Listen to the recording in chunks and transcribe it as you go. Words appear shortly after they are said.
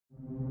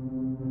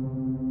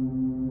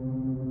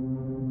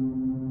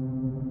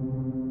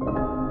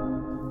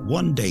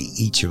One day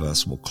each of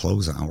us will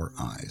close our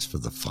eyes for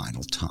the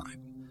final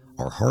time.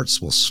 Our hearts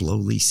will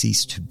slowly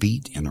cease to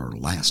beat, and our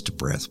last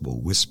breath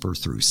will whisper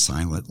through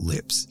silent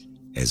lips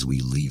as we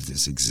leave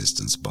this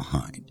existence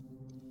behind.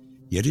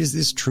 Yet is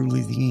this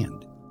truly the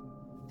end?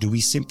 Do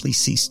we simply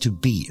cease to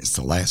be as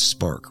the last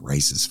spark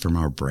races from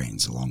our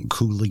brains along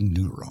cooling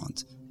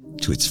neurons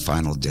to its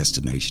final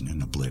destination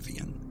in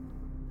oblivion?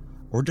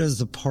 Or does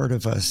the part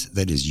of us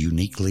that is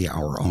uniquely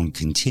our own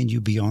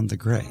continue beyond the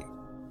grave?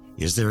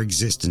 Is there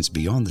existence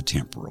beyond the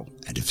temporal?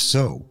 And if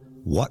so,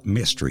 what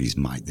mysteries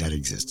might that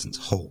existence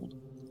hold?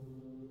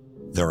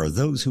 There are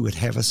those who would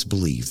have us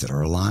believe that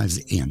our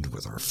lives end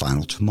with our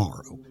final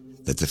tomorrow,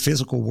 that the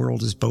physical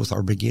world is both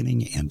our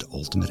beginning and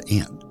ultimate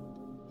end.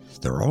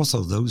 There are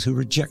also those who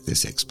reject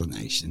this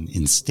explanation,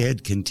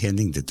 instead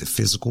contending that the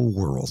physical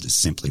world is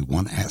simply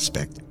one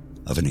aspect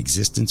of an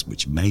existence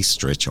which may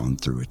stretch on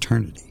through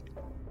eternity.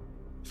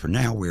 For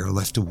now, we are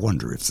left to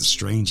wonder if the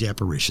strange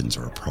apparitions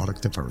are a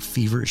product of our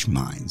feverish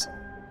minds,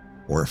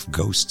 or if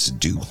ghosts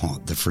do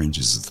haunt the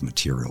fringes of the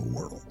material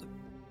world.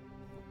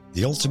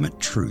 The ultimate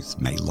truth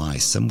may lie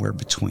somewhere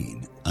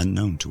between,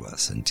 unknown to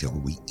us until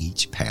we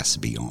each pass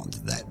beyond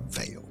that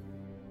veil.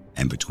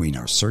 And between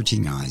our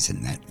searching eyes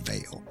and that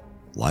veil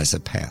lies a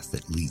path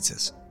that leads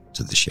us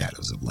to the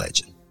shadows of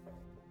legend.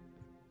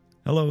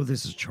 Hello,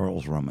 this is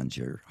Charles Romans,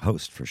 your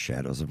host for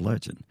Shadows of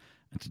Legend.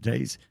 And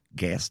today's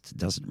guest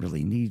doesn't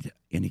really need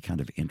any kind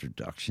of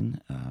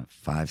introduction.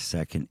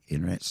 5-second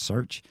internet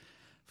search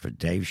for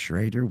Dave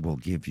Schrader will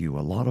give you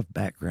a lot of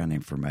background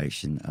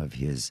information of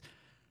his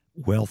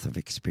wealth of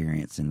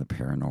experience in the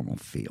paranormal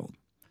field.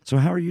 So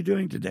how are you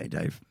doing today,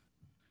 Dave?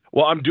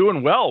 Well, I'm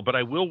doing well, but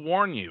I will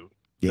warn you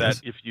Yes.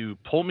 that if you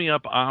pull me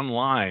up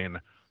online,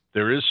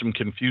 there is some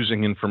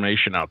confusing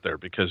information out there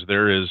because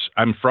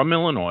I'm from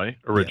Illinois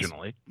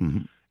originally, Yes.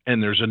 Mm-hmm.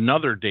 and there's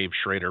another Dave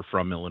Schrader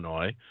from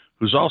Illinois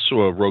who's also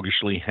a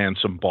roguishly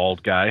handsome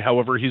bald guy.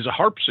 However, he's a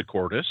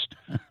harpsichordist,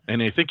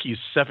 and I think he's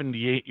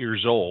 78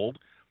 years old.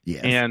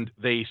 Yes. And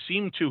they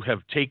seem to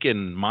have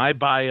taken my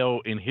bio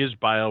and his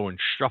bio and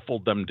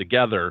shuffled them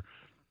together.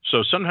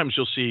 So sometimes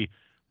you'll see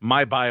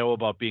my bio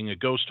about being a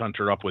ghost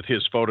hunter up with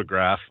his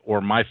photograph,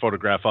 or my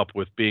photograph up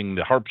with being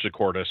the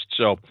harpsichordist.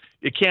 So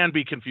it can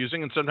be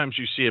confusing. And sometimes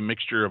you see a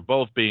mixture of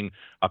both, being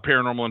a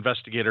paranormal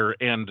investigator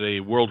and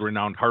a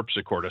world-renowned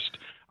harpsichordist.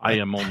 I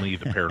am only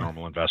the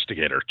paranormal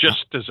investigator,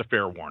 just as a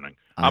fair warning.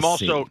 I'm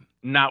also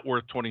not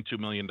worth $22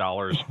 million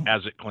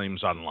as it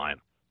claims online.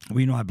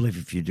 Well, I believe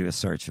if you do a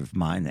search of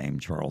my name,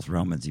 Charles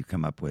Romans, you can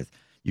come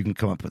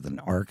up with an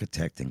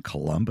architect in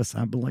Columbus,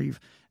 I believe.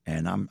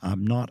 And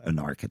I'm not an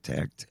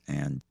architect,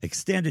 and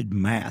extended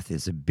math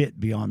is a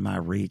bit beyond my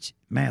reach.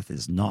 Math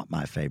is not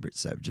my favorite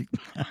subject.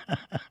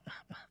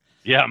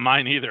 Yeah,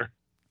 mine either.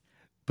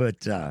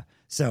 But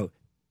so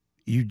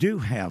you do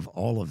have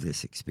all of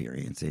this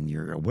experience, and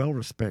you're a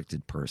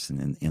well-respected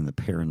person in the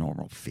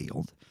paranormal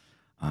field.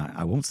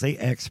 I won't say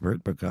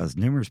expert, because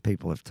numerous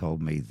people have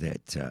told me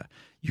that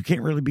you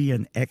can't really be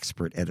an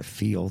expert at a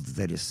field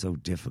that is so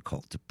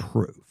difficult to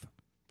prove.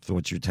 So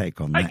what's your take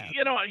on that?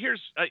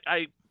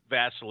 I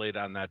vacillate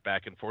on that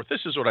back and forth. This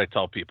is what I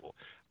tell people.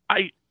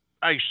 I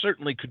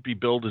certainly could be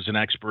billed as an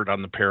expert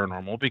on the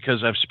paranormal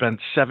because I've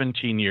spent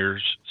 17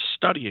 years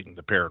studying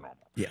the paranormal.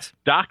 Yes.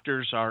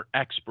 Doctors are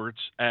experts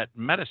at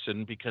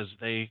medicine because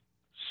they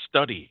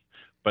study,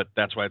 but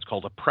that's why it's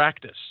called a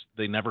practice.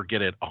 They never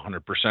get it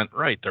 100%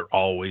 right. They're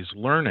always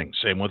learning.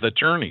 Same with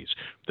attorneys.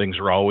 Things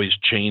are always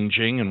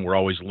changing, and we're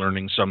always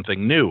learning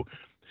something new.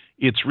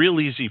 It's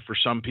real easy for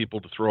some people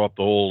to throw up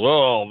the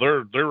whole,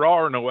 there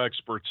are no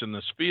experts in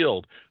this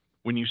field.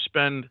 When you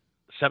spend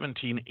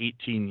 17,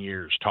 18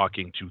 years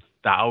talking to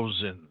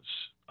thousands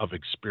of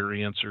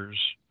experiencers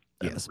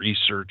and Yes.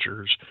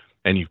 researchers,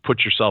 and you've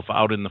put yourself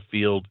out in the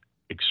field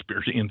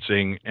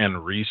experiencing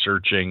and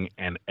researching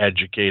and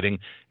educating,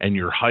 and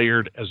you're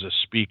hired as a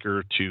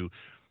speaker to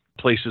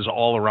places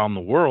all around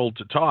the world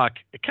to talk,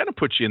 it kind of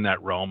puts you in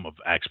that realm of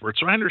experts.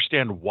 So I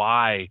understand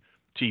why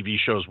TV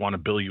shows want to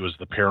bill you as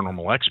the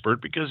paranormal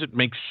expert, because it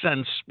makes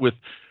sense with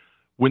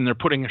when they're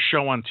putting a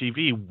show on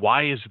TV.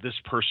 Why is this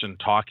person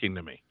talking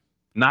to me?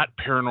 Not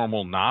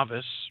paranormal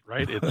novice,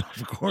 right?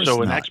 Of course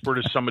so an not. expert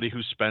is somebody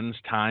who spends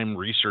time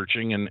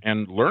researching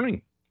and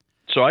learning.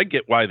 So I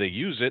get why they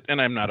use it,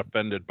 and I'm not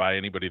offended by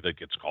anybody that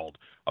gets called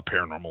a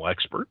paranormal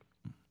expert.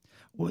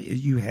 Well,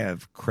 you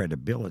have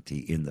credibility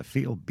in the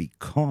field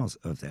because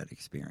of that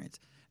experience,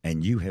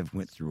 and you have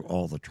went through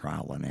all the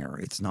trial and error.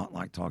 It's not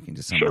like talking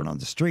to someone on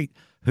the street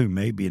who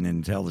may be an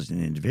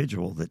intelligent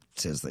individual that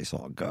says they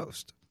saw a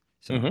ghost.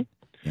 So,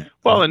 yeah,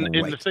 well, and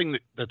the thing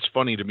that's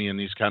funny to me in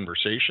these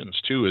conversations,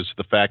 too, is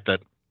the fact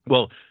that,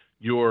 well,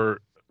 you're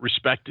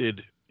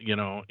respected,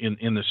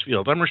 in this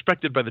field. I'm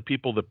respected by the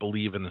people that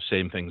believe in the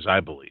same things I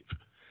believe.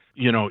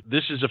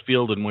 This is a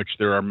field in which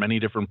there are many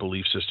different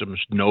belief systems,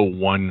 no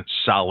one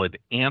solid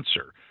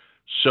answer.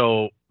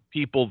 So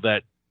people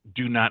that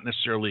do not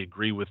necessarily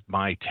agree with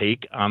my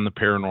take on the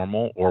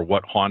paranormal or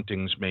what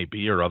hauntings may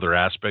be or other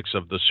aspects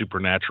of the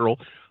supernatural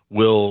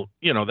will,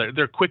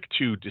 they're quick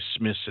to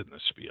dismiss in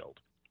this field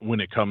when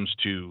it comes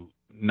to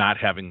not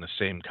having the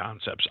same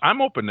concepts.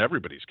 I'm open to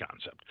everybody's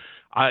concept.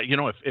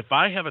 If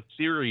I have a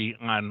theory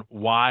on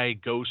why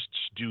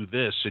ghosts do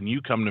this, and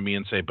you come to me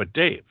and say, but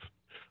Dave,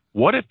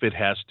 what if it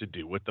has to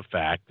do with the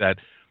fact that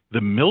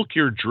the milk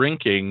you're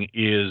drinking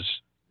is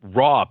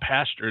raw,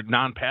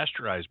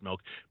 non-pasteurized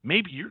milk?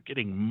 Maybe you're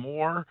getting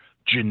more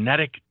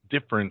genetic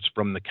difference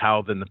from the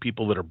cow than the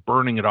people that are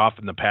burning it off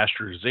in the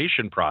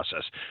pasteurization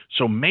process.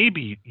 So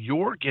maybe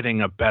you're getting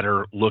a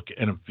better look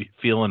and a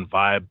feel and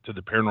vibe to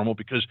the paranormal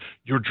because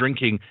you're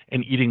drinking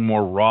and eating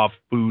more raw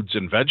foods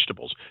and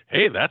vegetables.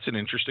 Hey, that's an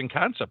interesting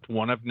concept,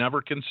 one I've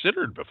never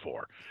considered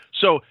before.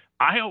 So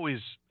I always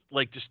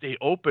like to stay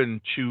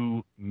open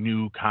to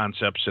new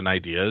concepts and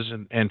ideas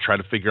and try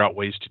to figure out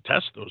ways to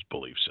test those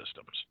belief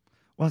systems.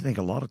 Well, I think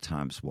a lot of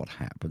times what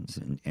happens,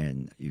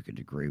 and you could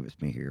agree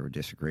with me here or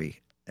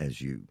disagree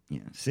as you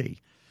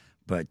see,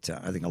 but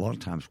I think a lot of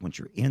times once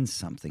you're in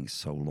something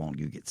so long,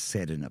 you get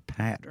set in a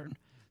pattern.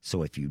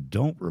 So if you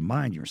don't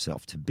remind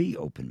yourself to be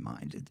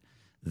open-minded,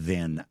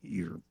 then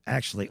you're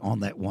actually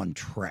on that one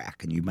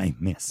track, and you may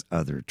miss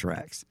other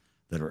tracks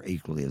that are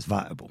equally as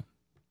viable.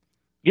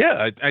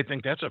 Yeah, I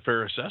think that's a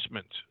fair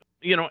assessment.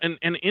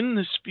 And in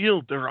this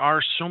field, there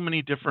are so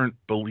many different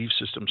belief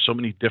systems, so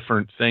many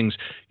different things.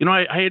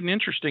 I had an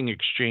interesting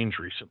exchange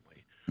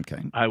recently.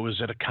 Okay. I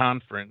was at a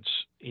conference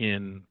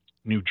in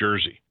New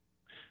Jersey,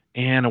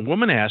 and a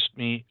woman asked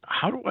me,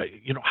 how do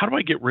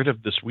I get rid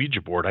of this Ouija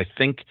board? I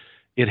think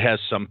it has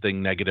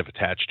something negative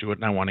attached to it,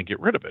 and I want to get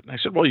rid of it. And I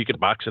said, well, you could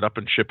box it up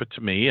and ship it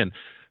to me. And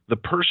the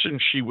person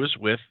she was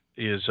with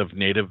is of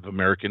Native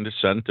American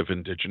descent, of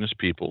indigenous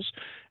peoples.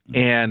 Mm-hmm.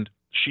 And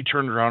she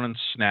turned around and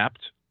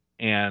snapped,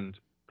 and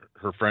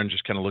her friend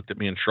just kind of looked at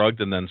me and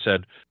shrugged and then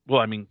said,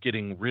 well,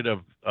 getting rid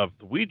of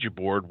the Ouija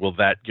board, will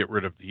that get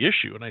rid of the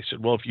issue? And I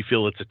said, well, if you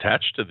feel it's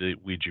attached to the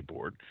Ouija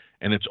board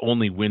and it's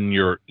only when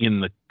you're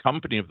in the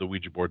company of the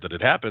Ouija board that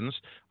it happens,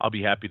 I'll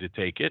be happy to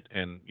take it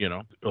and,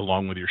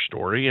 along with your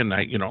story, and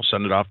I,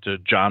 send it off to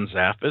John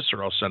Zaffis,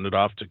 or I'll send it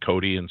off to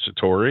Cody and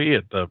Satori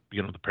at the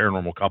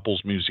Paranormal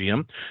Couples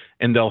Museum,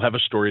 and they'll have a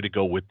story to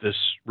go with this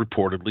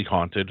reportedly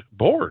haunted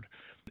board.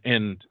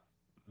 And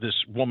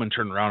this woman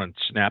turned around and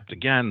snapped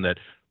again that,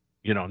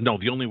 no,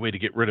 the only way to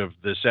get rid of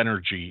this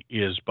energy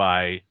is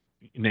by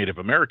Native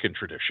American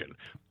tradition,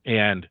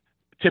 and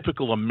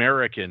typical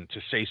American to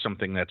say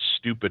something that's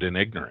stupid and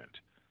ignorant.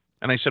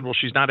 And I said, well,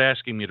 she's not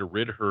asking me to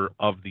rid her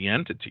of the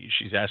entity.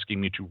 She's asking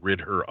me to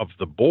rid her of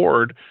the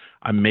board.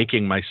 I'm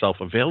making myself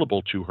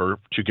available to her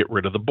to get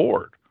rid of the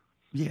board.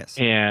 Yes.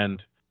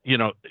 And,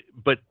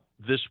 but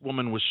this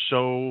woman was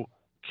so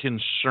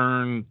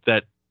concerned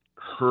that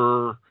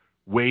her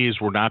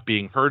ways were not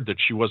being heard that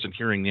she wasn't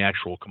hearing the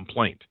actual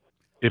complaint,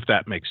 if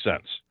that makes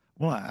sense.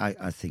 Well,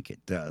 I think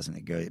it does,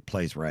 and it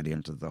plays right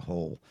into the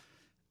whole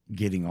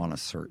getting on a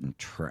certain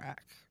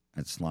track.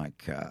 It's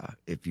like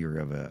if you're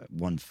of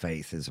one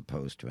faith as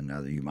opposed to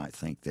another, you might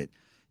think that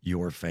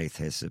your faith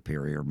has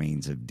superior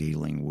means of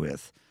dealing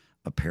with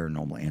a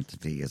paranormal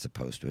entity as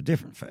opposed to a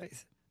different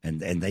faith.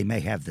 And they may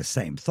have the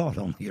same thought,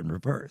 only in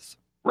reverse.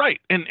 Right.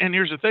 And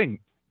here's the thing.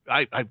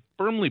 I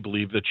firmly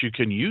believe that you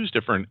can use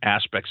different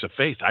aspects of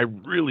faith. I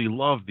really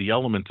love the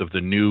element of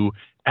the new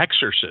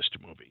Exorcist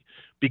movie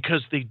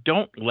because they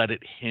don't let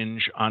it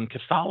hinge on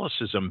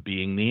Catholicism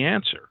being the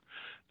answer.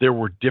 There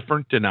were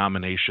different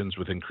denominations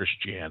within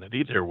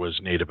Christianity. There was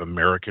Native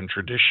American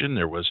tradition.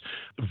 There was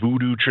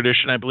voodoo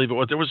tradition, I believe it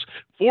was. There was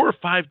 4 or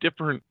 5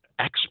 different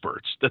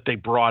experts that they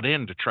brought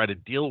in to try to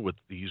deal with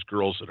these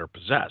girls that are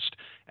possessed.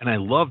 And I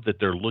love that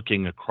they're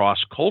looking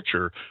across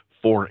culture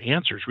for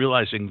answers,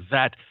 realizing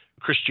that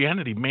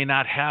Christianity may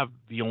not have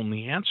the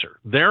only answer.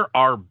 There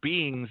are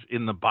beings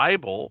in the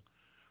Bible,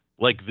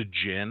 like the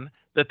jinn,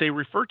 that they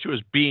refer to as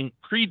being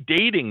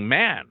predating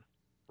man,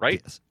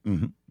 right? Yes.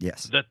 Mm-hmm.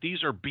 Yes. That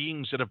these are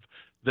beings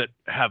that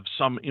have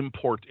some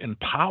import and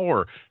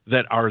power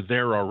that are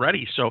there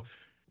already. So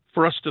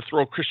for us to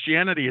throw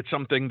Christianity at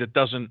something that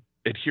doesn't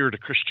adhere to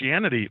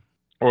Christianity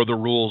or the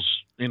rules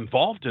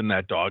involved in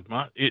that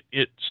dogma,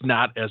 it's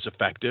not as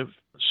effective.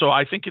 So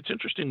I think it's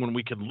interesting when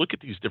we can look at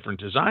these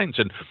different designs,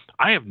 and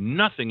I have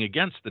nothing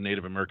against the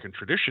Native American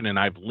tradition, and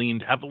I've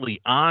leaned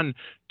heavily on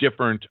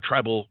different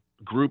tribal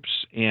groups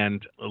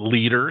and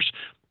leaders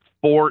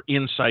for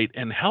insight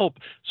and help,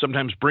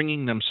 sometimes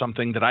bringing them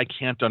something that I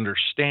can't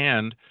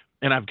understand.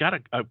 And I've got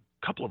a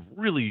couple of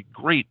really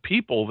great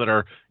people that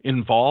are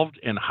involved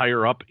and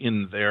higher up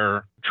in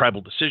their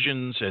tribal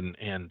decisions.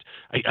 And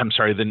I'm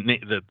sorry,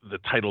 the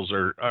titles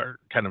are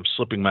kind of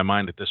slipping my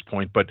mind at this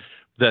point, but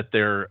that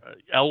they're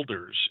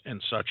elders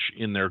and such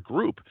in their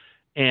group.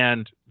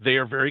 And they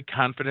are very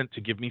confident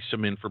to give me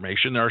some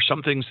information. There are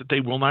some things that they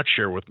will not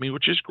share with me,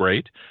 which is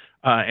great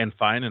and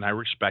fine, and I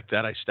respect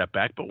that. I step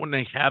back. But when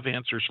they have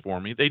answers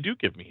for me, they do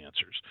give me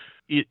answers.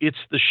 It's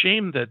the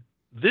shame that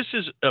this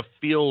is a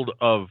field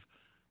of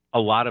a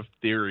lot of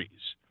theories.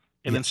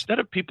 And Yes. Instead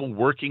of people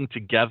working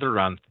together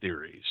on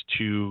theories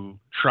to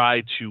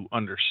try to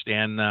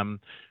understand them,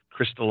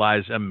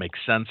 crystallize them, make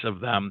sense of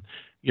them,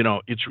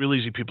 it's really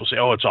easy. People say,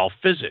 oh, it's all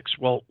physics.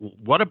 Well,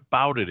 what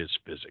about it is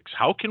physics?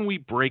 How can we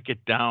break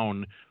it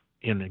down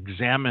and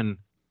examine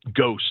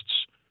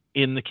ghosts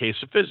in the case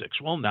of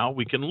physics? Well, now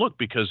we can look,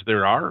 because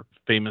there are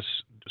famous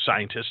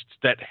scientists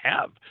that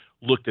have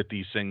looked at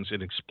these things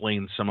and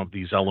explained some of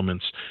these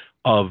elements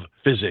of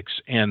physics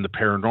and the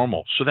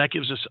paranormal. So that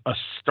gives us a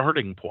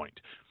starting point.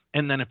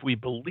 And then if we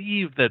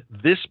believe that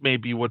this may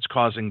be what's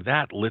causing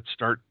that, let's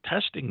start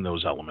testing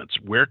those elements.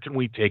 Where can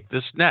we take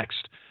this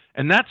next?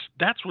 And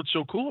that's what's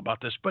so cool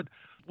about this. But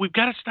we've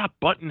got to stop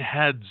butting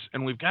heads,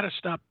 and we've got to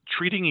stop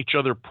treating each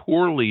other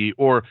poorly,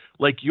 or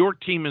like your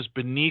team is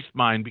beneath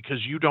mine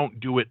because you don't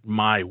do it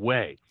my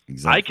way.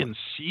 Exactly. I can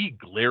see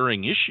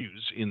glaring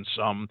issues in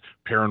some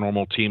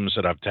paranormal teams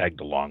that I've tagged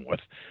along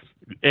with.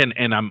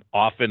 And I'm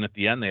often at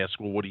the end, they ask,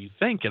 well, what do you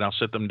think? And I'll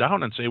sit them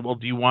down and say, well,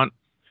 do you want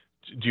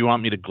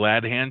me to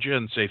glad hand you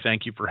and say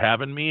thank you for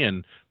having me,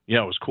 and it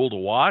was cool to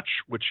watch,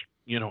 which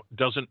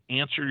doesn't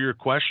answer your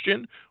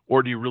question,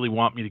 or do you really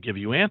want me to give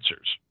you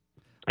answers?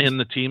 And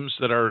the teams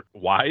that are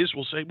wise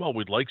will say, well,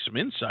 we'd like some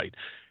insight.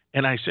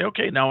 And I say,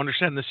 okay, now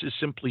understand, this is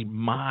simply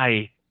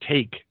my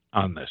take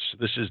on this.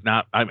 This is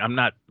not, I'm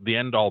not the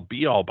end all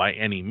be all by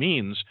any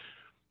means,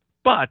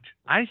 but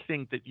I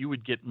think that you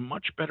would get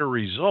much better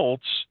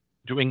results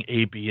doing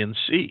A, B, and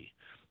C.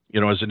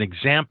 As an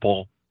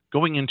example,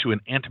 going into an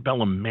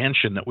antebellum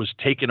mansion that was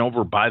taken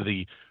over by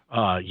the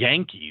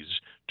Yankees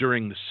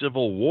during the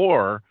Civil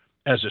War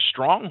as a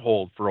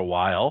stronghold for a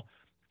while,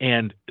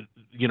 and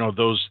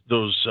those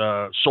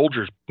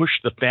soldiers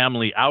pushed the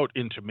family out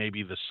into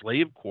maybe the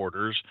slave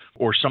quarters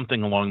or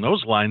something along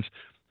those lines.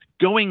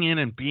 Going in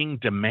and being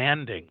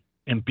demanding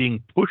and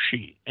being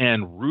pushy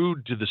and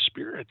rude to the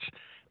spirits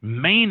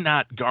may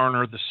not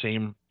garner the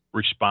same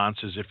response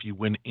as if you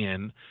went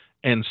in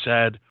and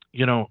said,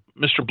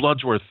 Mr.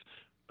 Bloodsworth,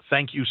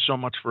 thank you so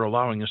much for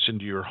allowing us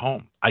into your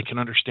home. I can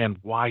understand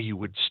why you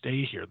would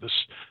stay here.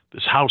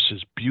 This house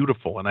is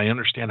beautiful, and I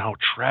understand how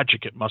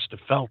tragic it must have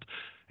felt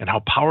and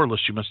how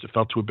powerless you must have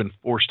felt to have been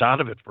forced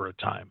out of it for a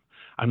time.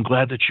 I'm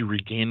glad that you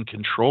regained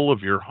control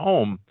of your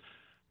home,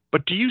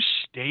 but do you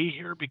stay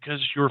here because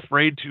you're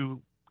afraid to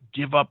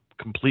give up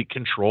complete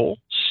control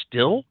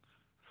still?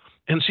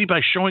 And see,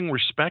 by showing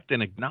respect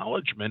and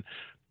acknowledgement,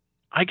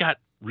 I got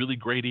really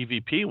great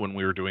EVP when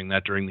we were doing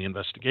that during the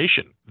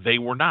investigation. They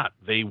were not.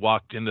 They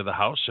walked into the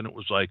house and it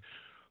was like,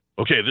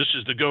 okay, this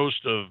is the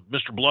ghost of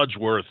Mr.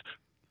 Bloodsworth.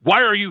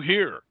 Why are you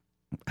here?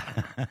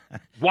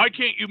 Why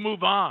can't you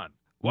move on?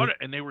 What?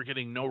 And they were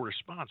getting no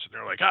response. And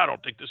they're like, I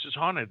don't think this is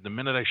haunted. The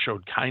minute I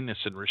showed kindness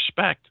and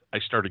respect, I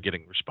started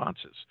getting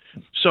responses.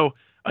 So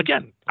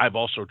again, I've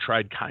also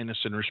tried kindness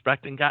and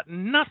respect and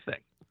gotten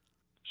nothing.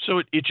 So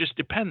it just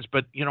depends.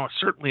 But,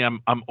 certainly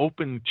I'm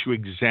open to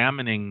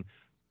examining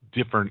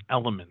different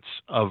elements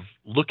of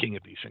looking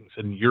at these things.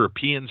 And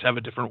Europeans have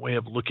a different way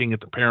of looking at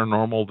the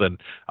paranormal than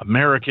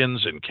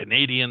Americans, and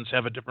Canadians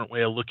have a different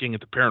way of looking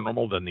at the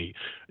paranormal than the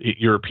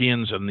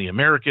Europeans and the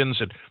Americans.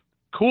 And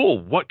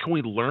cool, what can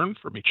we learn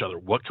from each other?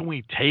 What can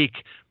we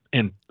take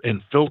and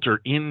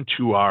filter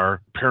into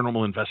our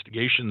paranormal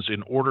investigations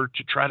in order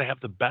to try to have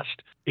the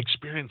best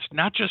experience,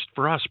 not just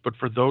for us, but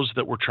for those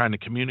that we're trying to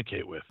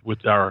communicate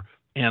with our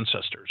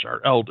ancestors, our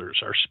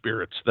elders, our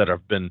spirits that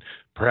have been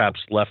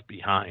perhaps left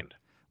behind.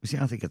 See,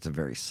 I think it's a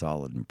very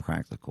solid and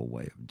practical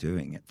way of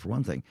doing it. For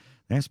one thing,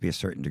 there has to be a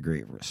certain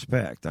degree of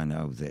respect. I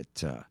know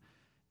that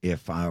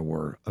if I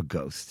were a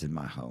ghost in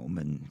my home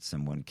and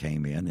someone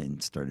came in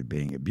and started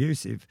being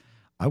abusive,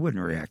 I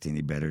wouldn't react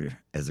any better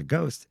as a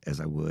ghost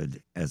as I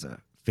would as a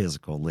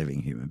physical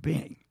living human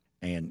being.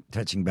 And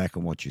touching back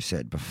on what you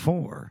said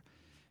before,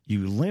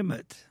 you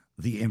limit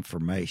the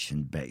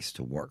information base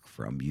to work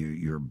from.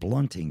 You're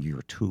blunting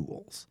your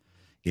tools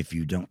if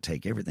you don't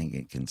take everything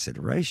in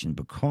consideration,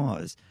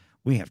 because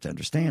we have to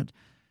understand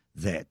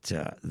that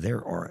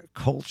there are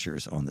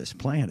cultures on this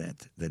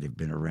planet that have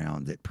been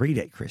around that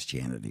predate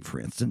Christianity, for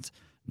instance,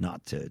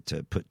 not to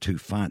put too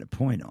fine a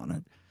point on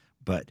it,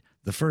 but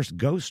the first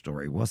ghost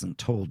story wasn't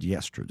told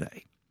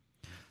yesterday.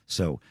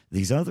 So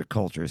these other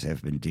cultures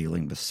have been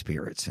dealing with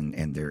spirits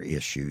and their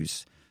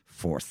issues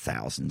for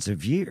thousands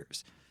of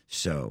years.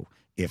 So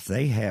if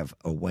they have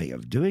a way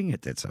of doing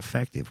it that's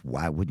effective,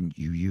 why wouldn't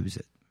you use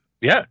it?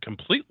 Yeah,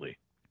 completely.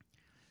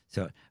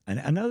 So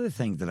another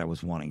thing that I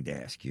was wanting to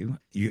ask you,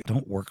 you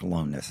don't work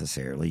alone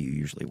necessarily. You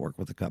usually work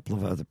with a couple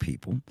of other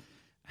people.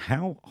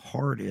 How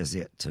hard is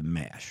it to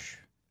mesh?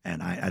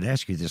 And I'd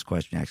ask you this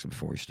question actually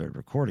before we started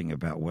recording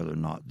about whether or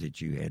not that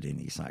you had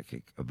any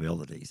psychic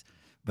abilities.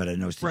 But I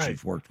noticed that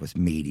you've worked with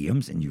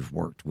mediums and you've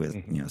worked with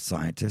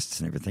scientists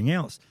and everything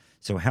else.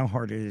 So how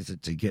hard is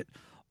it to get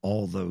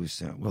all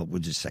those, we'll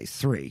just say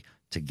three,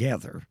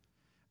 together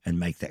and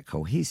make that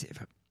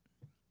cohesive?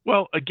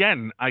 Well,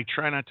 again, I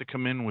try not to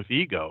come in with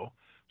ego,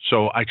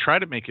 so I try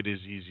to make it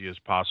as easy as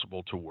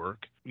possible to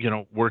work.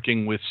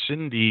 Working with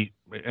Cindy,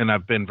 and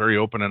I've been very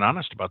open and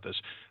honest about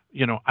this,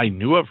 I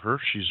knew of her.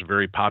 She's a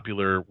very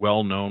popular,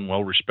 well-known,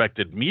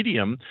 well-respected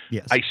medium.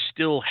 Yes. I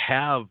still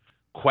have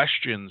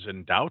questions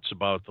and doubts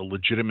about the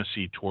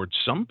legitimacy towards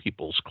some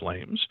people's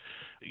claims,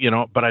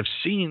 but I've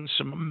seen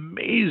some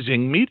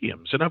amazing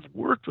mediums, and I've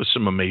worked with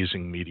some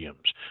amazing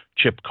mediums,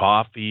 Chip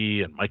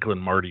Coffey and Michael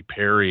and Marty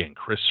Perry and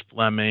Chris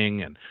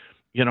Fleming. And,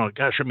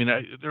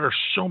 there are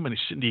so many,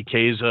 Cindy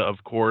Keza,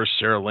 of course,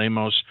 Sarah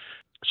Lamos.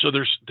 So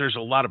there's a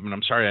lot of them.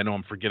 I'm sorry, I know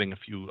I'm forgetting a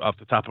few off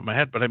the top of my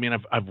head, but I mean,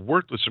 I've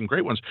worked with some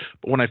great ones.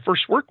 But when I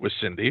first worked with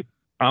Cindy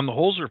on the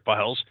Holzer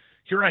files,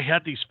 here I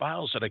had these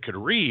files that I could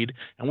read,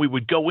 and we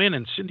would go in,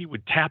 and Cindy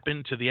would tap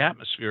into the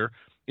atmosphere,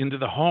 into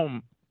the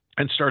home,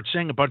 and start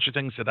saying a bunch of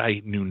things that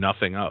I knew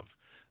nothing of,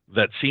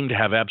 that seemed to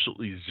have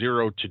absolutely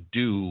zero to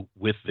do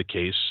with the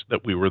case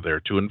that we were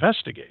there to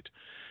investigate.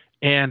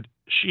 And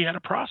she had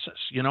a process,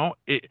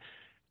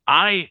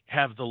 I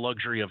have the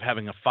luxury of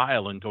having a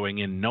file and going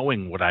in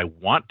knowing what I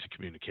want to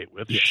communicate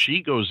with. Yes.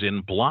 She goes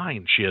in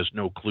blind. She has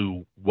no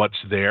clue what's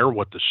there,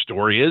 what the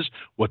story is,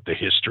 what the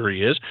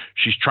history is.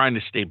 She's trying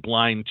to stay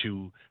blind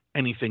to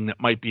anything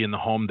that might be in the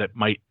home that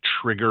might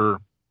trigger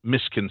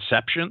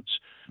misconceptions.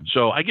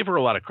 So I give her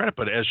a lot of credit,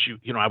 but as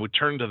I would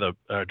turn to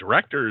the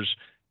directors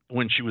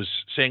when she was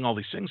saying all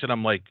these things, and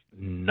I'm like,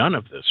 none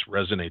of this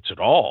resonates at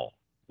all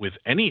with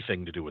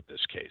anything to do with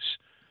this case.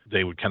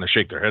 They would kind of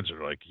shake their heads.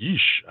 They're like,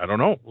 yeesh, I don't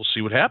know. We'll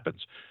see what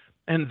happens.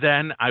 And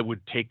then I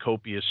would take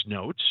copious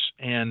notes,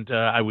 and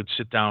I would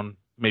sit down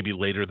maybe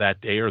later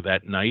that day or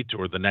that night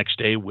or the next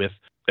day with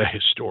a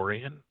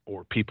historian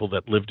or people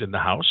that lived in the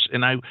house.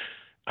 And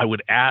I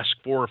would ask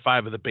 4 or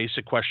 5 of the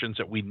basic questions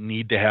that we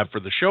need to have for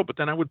the show, but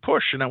then I would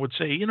push and I would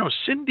say,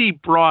 Cindy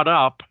brought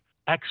up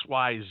X,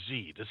 Y,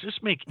 Z. Does this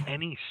make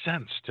any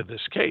sense to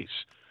this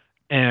case?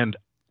 And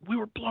we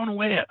were blown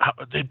away at how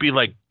they'd be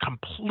like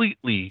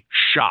completely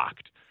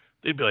shocked.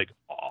 They'd be like,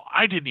 oh,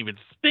 I didn't even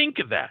think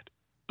of that.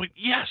 But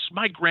yes,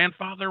 my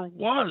grandfather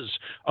was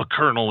a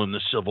colonel in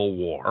the Civil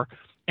War,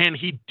 and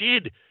he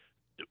did,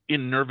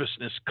 in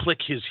nervousness, click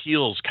his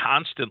heels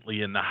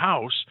constantly in the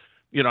house.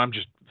 I'm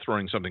just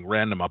throwing something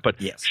random up, but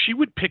yes, she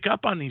would pick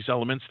up on these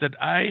elements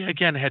that I,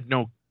 again, had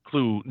no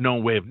clue, no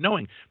way of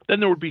knowing.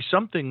 Then there would be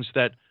some things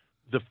that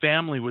the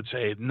family would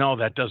say, no,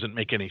 that doesn't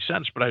make any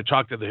sense. But I'd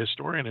talk to the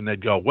historian, and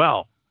they'd go,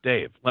 well,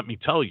 Dave, let me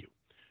tell you.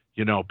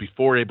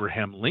 Before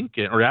Abraham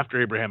Lincoln or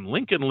after Abraham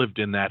Lincoln lived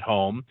in that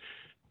home,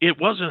 it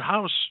was a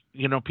house,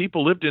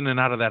 people lived in and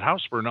out of that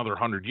house for another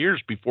 100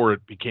 years before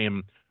it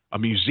became a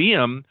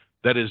museum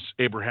that is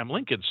Abraham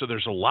Lincoln. So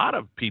there's a lot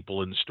of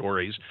people in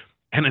stories.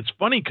 And it's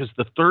funny because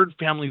the third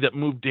family that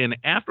moved in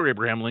after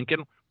Abraham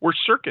Lincoln were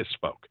circus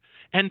folk.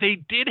 And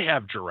they did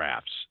have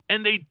giraffes,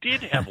 and they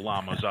did have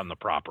llamas on the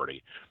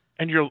property.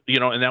 And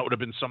and that would have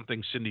been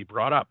something Cindy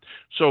brought up.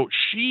 So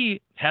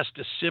she has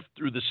to sift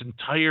through this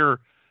entire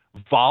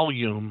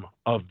volume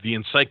of the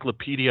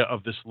encyclopedia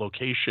of this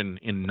location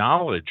in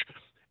knowledge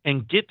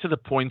and get to the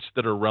points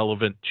that are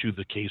relevant to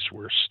the case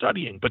we're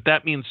studying. But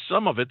that means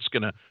some of it's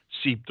going to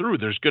seep through.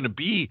 There's going to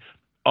be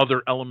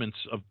other elements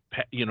of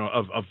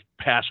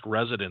past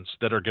residents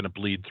that are going to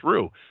bleed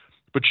through.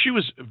 But she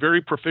was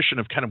very proficient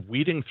of kind of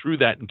weeding through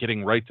that and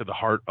getting right to the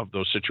heart of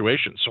those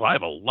situations. So I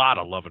have a lot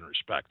of love and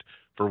respect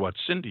for what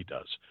Cindy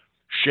does.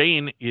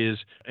 Shane is,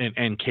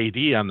 and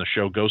KD on the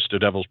show Ghost to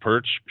Devil's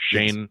Perch.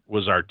 Shane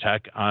was our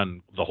tech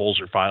on the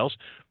Holzer files.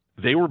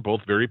 They were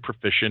both very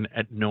proficient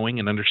at knowing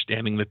and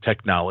understanding the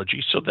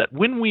technology so that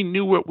when we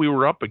knew what we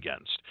were up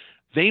against,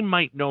 they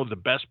might know the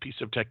best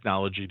piece of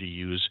technology to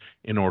use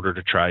in order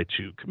to try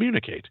to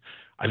communicate.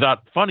 I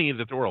thought funny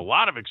that there were a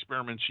lot of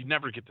experiments you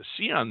never get to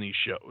see on these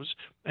shows,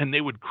 and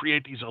they would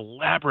create these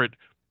elaborate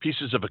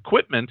pieces of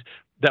equipment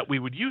that we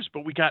would use,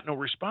 but we got no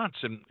response,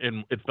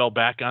 and it fell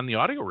back on the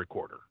audio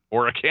recorder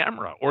or a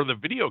camera or the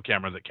video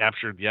camera that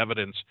captured the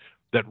evidence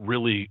that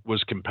really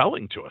was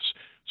compelling to us.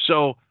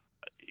 So,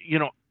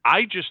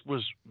 I just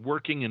was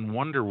working in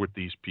wonder with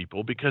these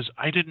people because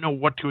I didn't know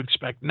what to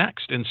expect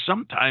next. And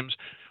sometimes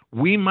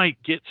we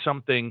might get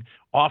something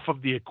off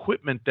of the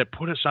equipment that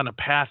put us on a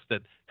path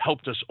that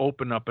helped us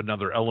open up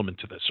another element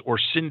to this, or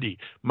Cindy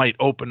might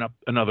open up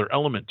another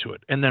element to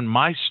it. And then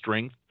my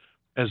strength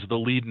as the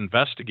lead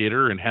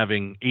investigator and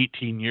having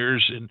 18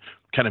 years in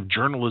kind of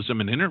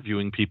journalism and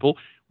interviewing people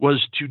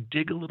was to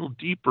dig a little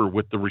deeper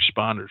with the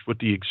responders, with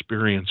the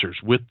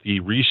experiencers, with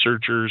the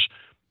researchers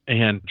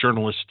and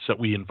journalists that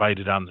we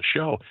invited on the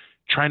show,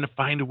 trying to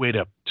find a way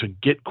to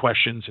get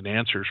questions and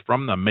answers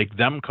from them, make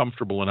them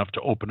comfortable enough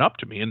to open up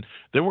to me. And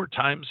there were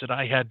times that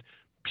I had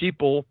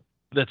people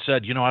that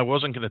said, I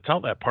wasn't going to tell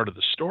that part of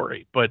the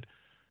story, but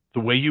the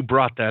way you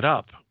brought that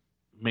up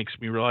makes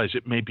me realize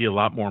it may be a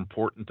lot more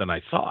important than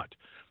I thought.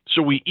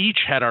 So we each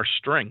had our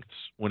strengths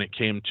when it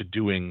came to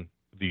doing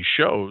these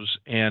shows,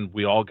 and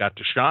we all got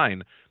to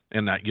shine.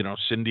 And that,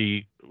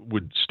 Cindy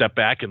would step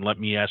back and let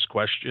me ask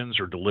questions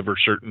or deliver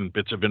certain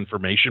bits of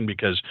information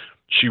because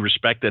she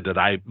respected that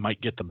I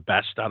might get the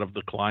best out of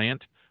the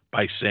client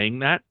by saying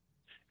that.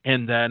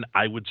 And then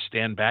I would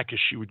stand back as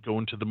she would go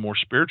into the more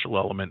spiritual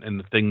element and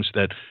the things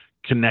that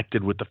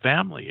connected with the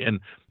family.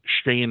 And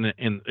Shane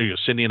and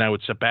Cindy and I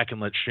would sit back and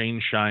let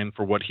Shane shine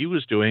for what he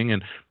was doing,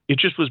 and it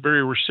just was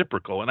very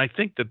reciprocal. And I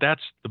think that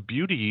that's the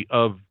beauty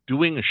of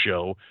doing a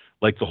show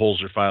like the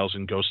Holzer Files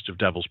and Ghosts of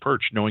Devil's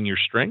Perch, knowing your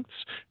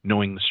strengths,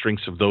 knowing the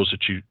strengths of those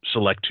that you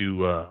select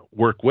to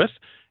work with,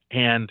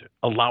 and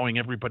allowing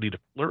everybody to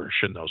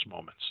flourish in those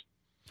moments.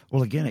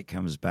 Well, again, it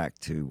comes back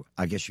to,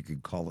 I guess you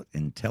could call it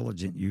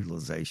intelligent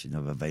utilization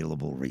of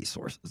available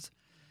resources.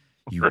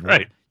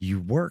 You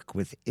work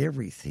with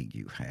everything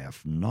you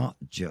have, not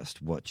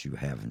just what you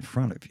have in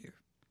front of you.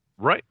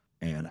 Right.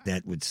 And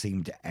that would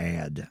seem to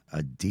add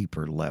a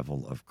deeper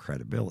level of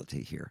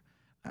credibility here.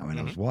 I mean,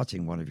 I was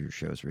watching one of your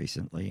shows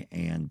recently,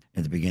 and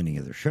at the beginning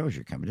of the shows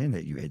you're coming in,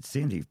 that you had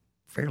Cindy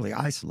fairly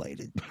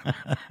isolated.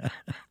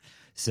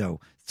 So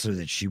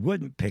that she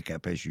wouldn't pick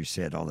up, as you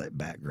said, all that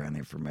background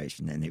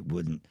information, and it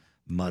wouldn't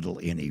muddle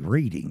any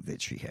reading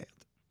that she had.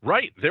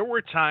 Right. There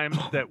were times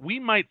that we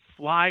might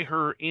fly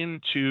her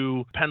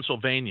into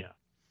Pennsylvania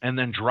and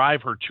then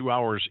drive her 2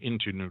 hours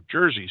into New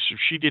Jersey. So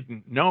she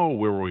didn't know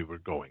where we were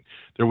going.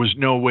 There was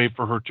no way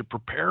for her to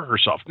prepare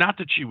herself. Not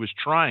that she was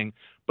trying,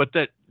 but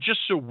that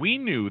just so we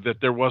knew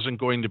that there wasn't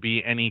going to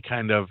be any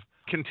kind of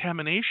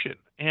contamination.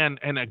 And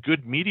a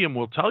good medium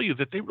will tell you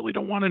that they really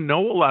don't want to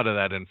know a lot of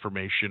that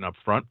information up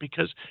front,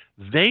 because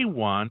they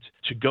want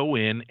to go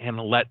in and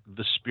let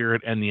the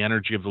spirit and the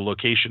energy of the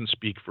location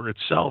speak for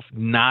itself,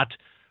 not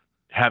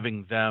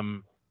having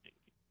them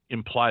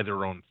imply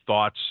their own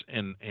thoughts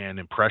and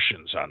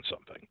impressions on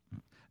something.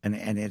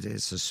 And it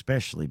is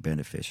especially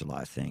beneficial,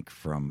 I think,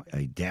 from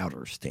a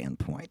doubter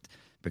standpoint,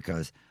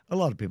 because a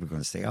lot of people are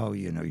going to say, oh,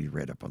 you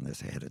read up on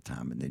this ahead of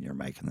time and then you're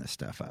making this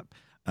stuff up.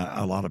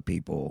 A lot of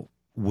people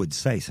would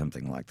say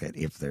something like that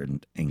if they're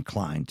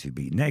inclined to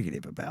be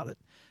negative about it.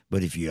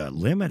 But if you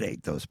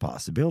eliminate those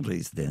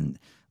possibilities, then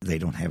they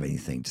don't have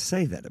anything to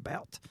say that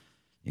about.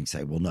 You can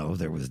say, well, no,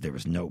 there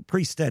was no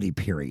pre-study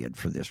period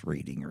for this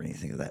reading or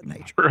anything of that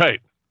nature.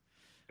 Right.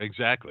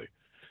 Exactly.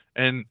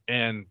 And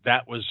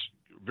that was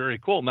very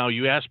cool. Now,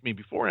 you asked me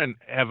before, and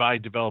have I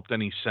developed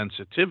any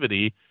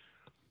sensitivity?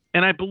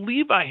 And I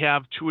believe I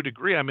have, to a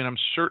degree. I mean, I'm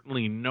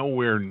certainly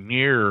nowhere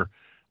near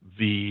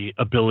the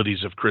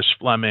abilities of Chris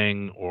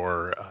Fleming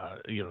or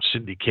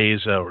Cindy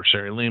Keza or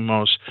Sari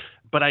Lemos,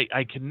 but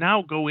I can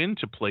now go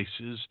into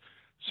places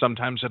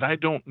sometimes that I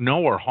don't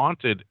know are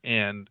haunted,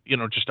 and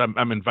just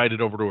I'm invited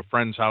over to a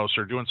friend's house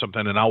or doing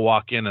something, and I'll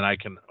walk in and I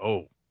can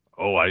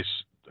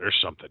there's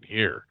something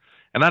here,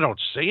 and I don't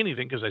say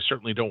anything because I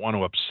certainly don't want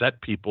to upset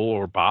people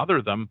or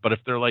bother them. But if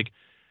they're like,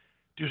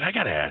 dude, I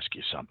got to ask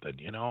you something,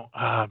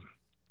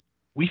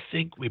 we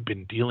think we've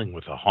been dealing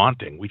with a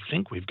haunting, we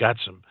think we've got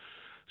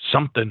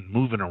something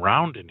moving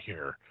around in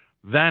here,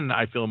 then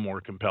I feel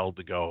more compelled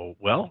to go,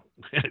 well,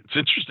 it's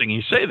interesting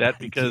you say that,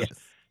 because Yes.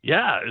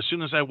 Yeah, as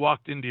soon as I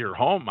walked into your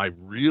home, I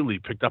really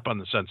picked up on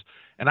the sense.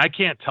 And I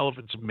can't tell if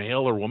it's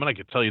male or woman. I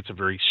could tell you it's a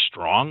very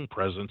strong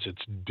presence.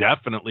 It's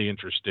definitely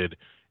interested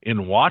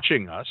in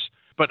watching us,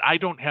 but I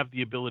don't have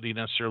the ability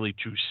necessarily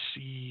to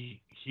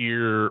see,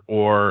 hear,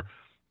 or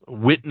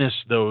witness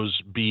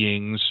those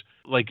beings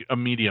like a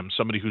medium,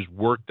 somebody who's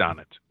worked on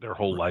it their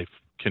whole life,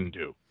 can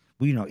do.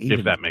 Well, even,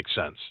 if that makes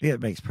sense. Yeah,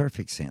 it makes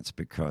perfect sense,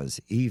 because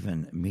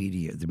even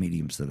the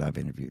mediums that I've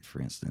interviewed,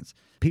 for instance,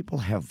 people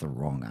have the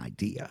wrong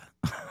idea.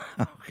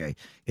 Okay.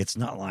 It's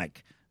not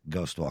like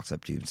Ghost walks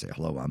up to you and say,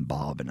 hello, I'm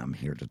Bob, and I'm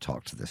here to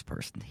talk to this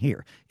person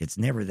here. It's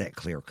never that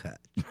clear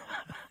cut.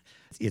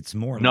 It's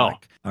more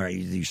like, all right,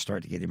 you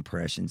start to get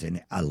impressions,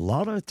 and a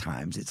lot of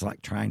times it's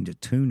like trying to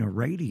tune a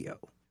radio,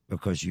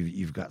 because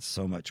you've got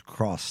so much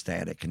cross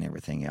static and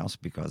everything else,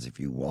 because if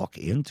you walk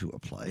into a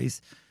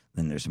place,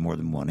 then there's more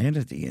than one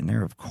entity in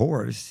there. Of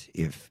course,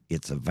 if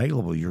it's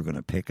available, you're going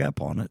to pick up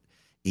on it,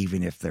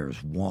 even if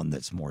there's one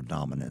that's more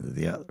dominant than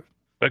the other.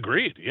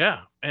 Agreed,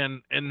 yeah.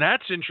 And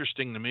that's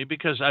interesting to me,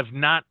 because I've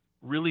not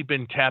really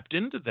been tapped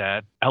into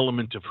that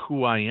element of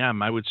who I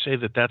am. I would say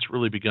that that's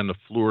really begun to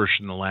flourish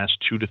in the last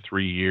 2 to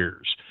 3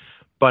 years.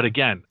 But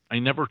again, I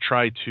never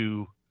try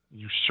to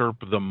usurp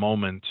the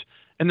moment.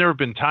 And there have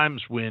been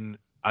times when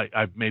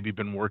I've maybe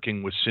been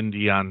working with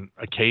Cindy on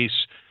a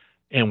case,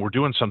 and we're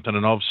doing something,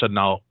 and all of a sudden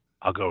I'll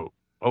go,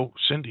 oh,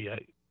 Cindy,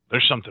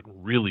 there's something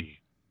really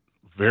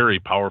very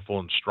powerful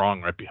and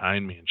strong right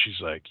behind me. And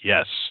she's like,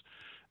 yes,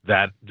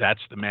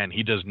 that's the man.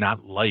 He does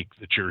not like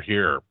that you're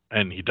here,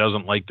 and he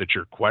doesn't like that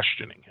you're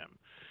questioning him.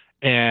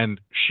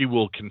 And she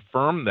will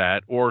confirm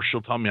that, or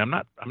she'll tell me, I'm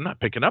not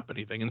picking up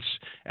anything. And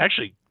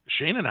actually,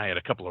 Shane and I had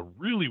a couple of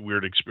really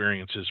weird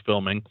experiences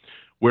filming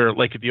where,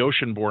 like at the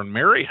Oceanborn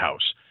Mary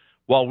house,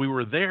 while we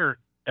were there,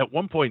 at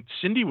one point,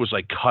 Cindy was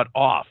like cut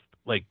off.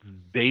 Like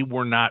they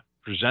were not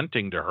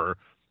presenting to her.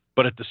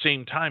 But at the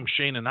same time,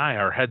 Shane and I,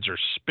 our heads are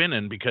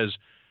spinning because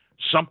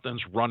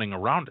something's running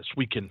around us.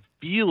 We can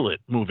feel it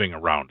moving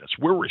around us.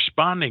 We're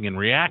responding and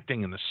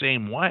reacting in the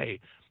same way.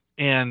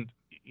 And,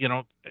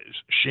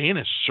 Shane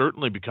has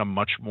certainly become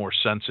much more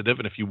sensitive.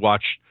 And if you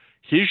watch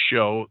his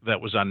show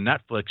that was on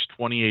Netflix,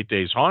 28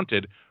 Days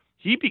Haunted,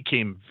 he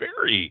became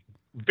very,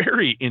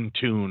 very in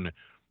tune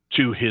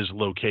to his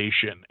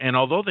location. And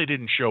although they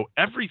didn't show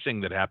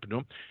everything that happened to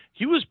him,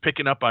 he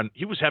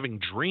was having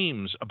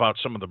dreams about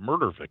some of the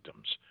murder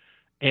victims.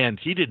 And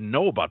he didn't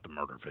know about the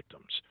murder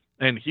victims.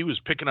 And he was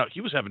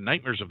having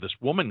nightmares of this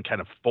woman kind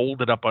of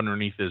folded up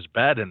underneath his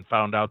bed, and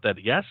found out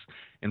that, yes,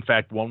 in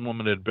fact, one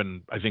woman had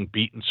been, I think,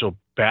 beaten so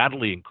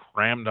badly and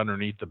crammed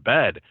underneath the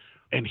bed.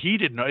 And he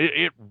didn't know.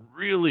 It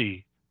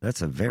really,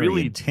 that's a very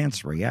really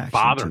intense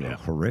reaction to a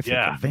horrific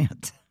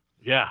event.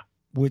 Yeah.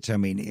 Which, I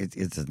mean,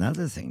 it's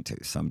another thing,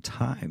 too.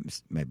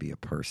 Sometimes maybe a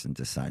person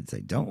decides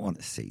they don't want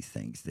to see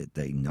things that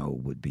they know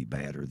would be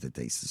bad or that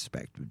they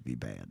suspect would be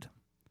bad.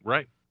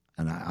 Right.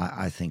 And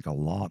I think a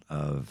lot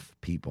of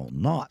people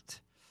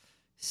not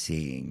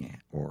seeing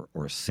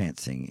or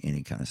sensing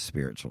any kind of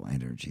spiritual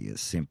energy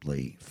is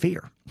simply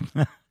fear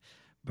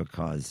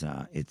because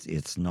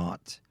it's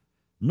not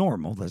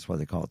normal. That's why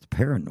they call it the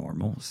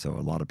paranormal. So a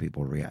lot of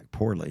people react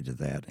poorly to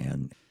that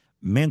and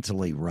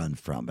mentally run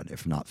from it,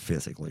 if not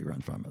physically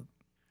run from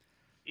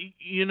it.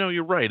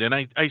 You're right. And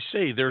I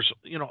say there's,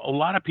 a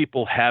lot of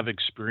people have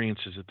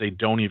experiences that they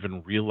don't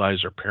even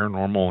realize are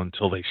paranormal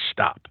until they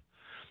stop.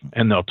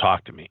 And they'll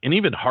talk to me. And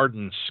even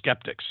hardened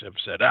skeptics have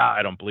said,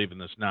 I don't believe in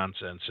this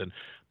nonsense, and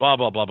blah,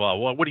 blah, blah, blah.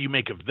 Well, what do you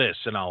make of this?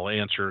 And I'll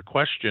answer a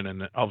question,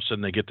 and all of a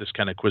sudden they get this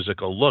kind of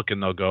quizzical look,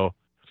 and they'll go,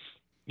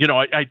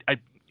 I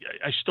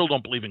still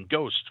don't believe in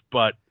ghosts,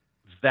 but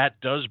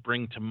that does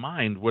bring to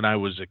mind when I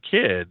was a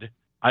kid,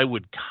 I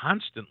would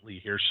constantly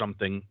hear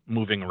something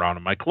moving around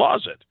in my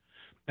closet.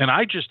 And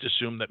I just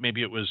assumed that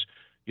maybe it was,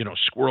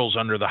 squirrels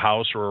under the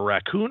house or a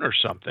raccoon or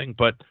something.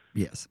 But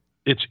yes,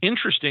 it's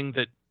interesting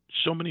that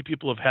so many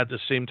people have had the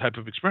same type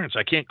of experience.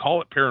 I can't call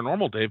it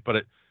paranormal, Dave, but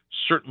it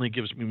certainly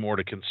gives me more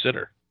to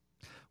consider.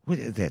 Well,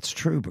 that's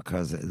true,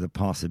 because the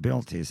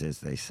possibilities,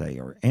 as they say,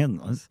 are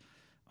endless.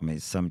 I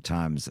mean,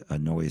 sometimes a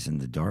noise in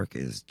the dark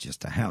is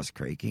just a house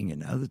creaking,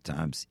 and other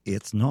times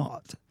it's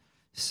not.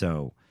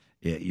 So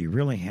you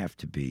really have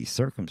to be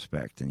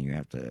circumspect, and you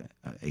have to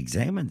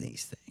examine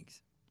these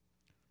things.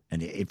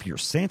 And if you're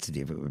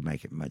sensitive, it would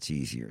make it much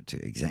easier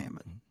to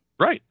examine.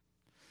 Right.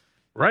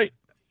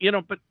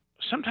 But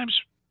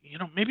sometimes,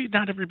 maybe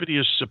not everybody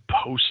is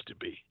supposed to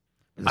be.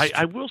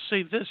 I will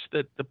say this,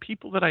 that the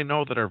people that I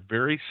know that are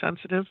very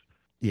sensitive,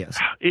 yes,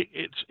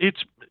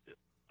 it's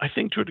I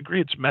think to a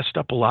degree it's messed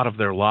up a lot of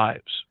their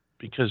lives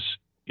because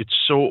it's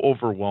so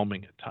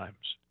overwhelming at times.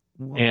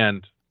 Well,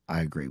 and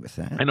I agree with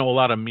that. I know a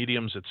lot of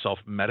mediums that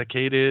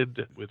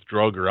self-medicated with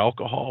drug or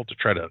alcohol to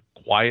try to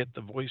quiet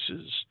the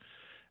voices.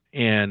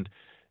 And,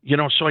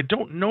 so I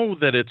don't know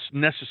that it's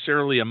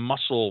necessarily a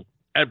muscle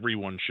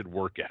everyone should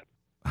work at.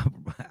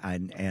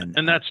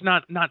 And that's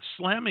not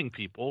slamming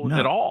people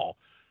at all.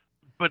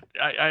 But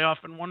I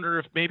often wonder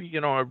if maybe,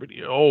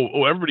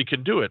 everybody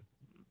can do it,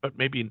 but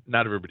maybe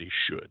not everybody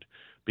should,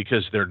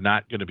 because they're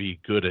not going to be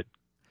good at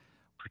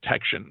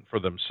protection for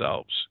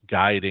themselves,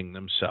 guiding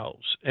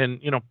themselves. And,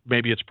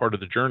 maybe it's part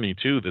of the journey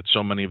too, that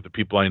so many of the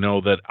people I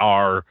know that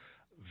are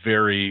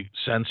very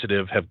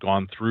sensitive have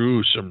gone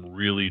through some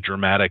really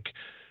traumatic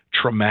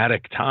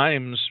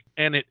times,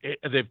 and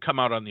they've come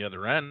out on the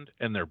other end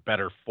and they're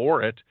better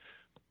for it.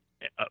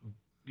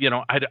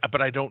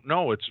 But I don't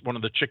know. It's one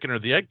of the chicken or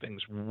the egg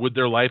things. Would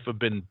their life have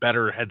been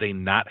better had they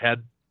not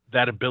had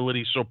that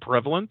ability so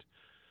prevalent?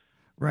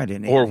 Right.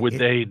 Or would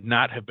they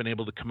not have been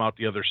able to come out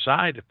the other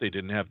side if they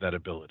didn't have that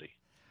ability?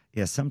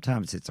 Yeah,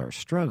 sometimes it's our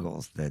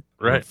struggles that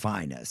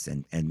refine us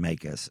and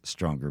make us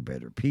stronger,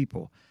 better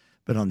people.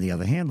 But on the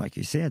other hand, like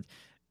you said,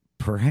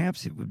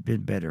 perhaps it would have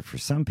been better for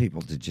some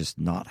people to just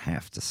not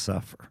have to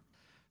suffer.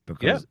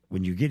 Because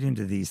when you get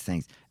into these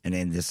things, and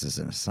then this is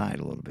an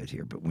aside a little bit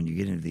here, but when you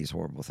get into these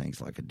horrible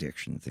things like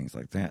addiction and things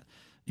like that,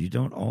 you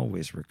don't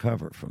always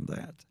recover from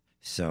that.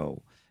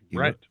 So,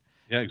 right.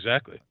 Yeah,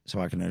 exactly. So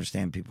I can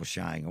understand people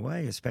shying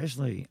away,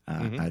 especially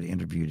I'd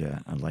interviewed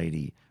a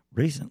lady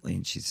recently,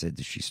 and she said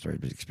that she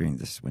started experiencing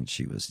this when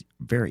she was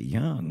very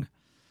young.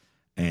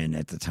 And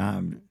at the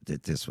time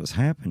that this was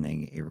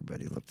happening,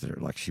 everybody looked at her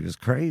like she was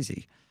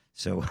crazy.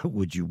 So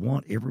would you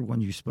want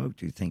everyone you spoke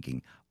to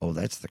thinking, oh,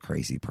 that's the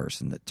crazy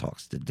person that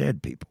talks to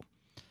dead people?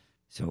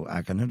 So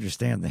I can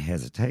understand the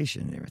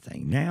hesitation and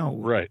everything. Now,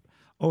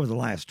 over the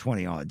last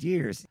 20-odd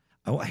years,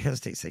 I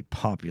hesitate to say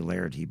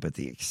popularity, but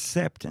the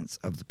acceptance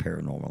of the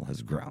paranormal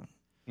has grown.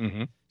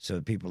 Mm-hmm.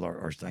 So people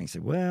are starting to say,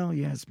 well,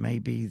 yes,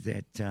 maybe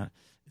that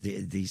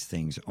these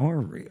things are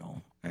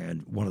real.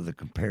 And one of the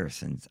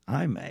comparisons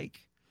I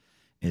make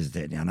is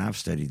that, and I've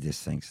studied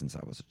this thing since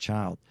I was a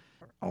child,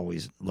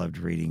 always loved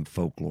reading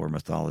folklore,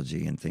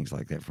 mythology, and things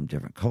like that from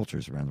different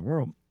cultures around the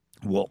world.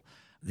 Well,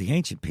 the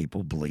ancient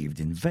people believed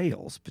in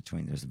veils.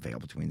 There's a veil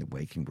between the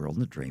waking world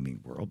and the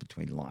dreaming world,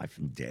 between life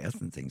and death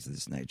and things of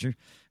this nature.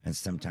 And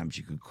sometimes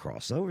you could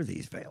cross over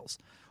these veils.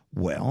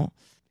 Well,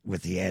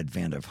 with the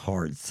advent of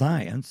hard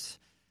science,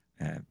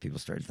 people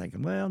started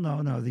thinking, well,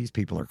 no, these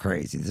people are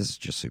crazy. This is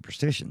just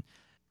superstition.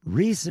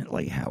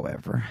 Recently,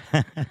 however,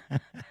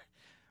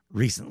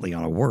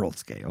 on a world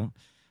scale,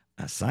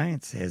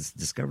 science has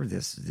discovered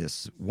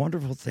this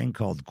wonderful thing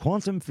called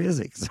quantum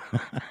physics.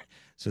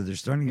 So they're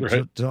starting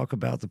to talk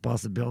about the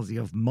possibility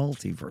of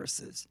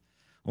multiverses.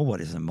 Well,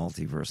 what is a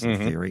multiversal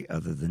theory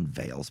other than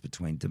veils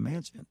between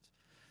dimensions?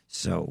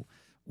 So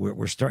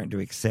we're starting to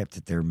accept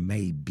that there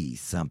may be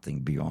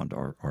something beyond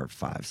our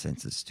five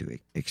senses to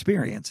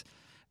experience,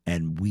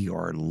 and we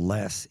are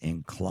less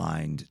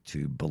inclined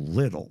to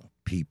belittle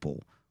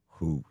people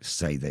who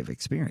say they've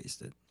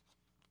experienced it.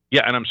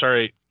 Yeah, and I'm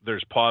sorry,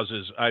 there's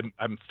pauses.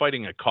 I'm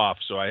fighting a cough,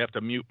 so I have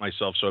to mute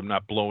myself so I'm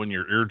not blowing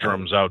your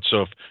eardrums out.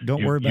 So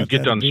if you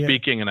get done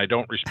speaking and I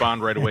don't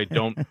respond right away,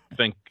 don't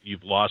think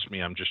you've lost me.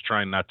 I'm just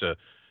trying not to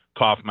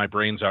cough my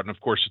brains out. And,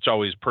 of course, it's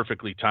always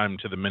perfectly timed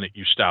to the minute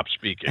you stop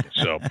speaking.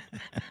 So,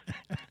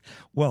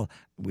 well,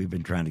 we've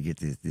been trying to get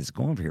this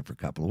going here for a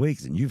couple of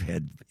weeks, and you've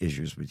had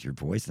issues with your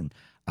voice, and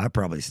I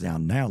probably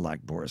sound now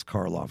like Boris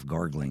Karloff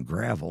gargling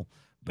gravel.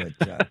 But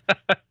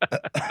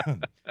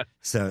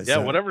so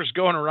whatever's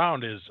going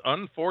around is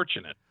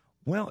unfortunate.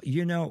 Well,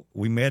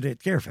 we met at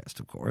CareFest,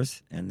 of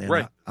course, and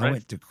then I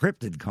went to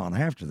CryptidCon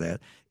after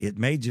that. It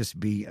may just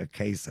be a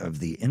case of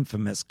the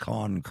infamous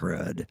con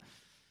crud,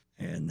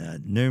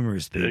 and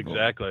numerous people.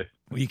 Exactly.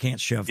 Well, you can't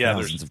shove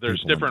thousands of people.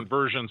 There's different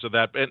versions of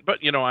that, but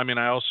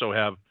I also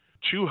have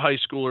two high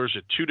schoolers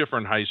at two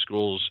different high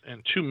schools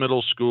and two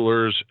middle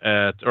schoolers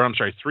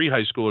three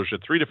high schoolers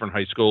at three different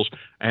high schools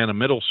and a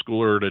middle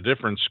schooler at a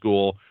different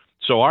school.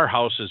 So our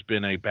house has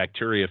been a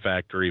bacteria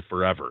factory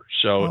forever.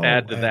 So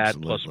add to that,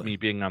 plus me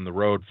being on the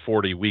road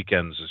 40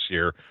 weekends this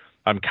year,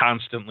 I'm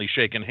constantly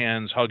shaking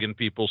hands, hugging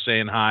people,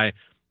 saying hi.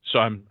 So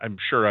I'm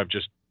sure I've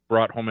just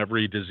brought home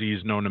every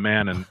disease known to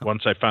man. And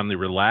once I finally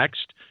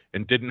relaxed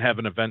and didn't have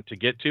an event to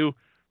get to,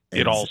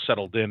 it all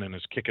settled in and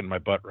is kicking my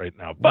butt right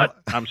now. But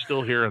I'm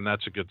still here, and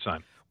that's a good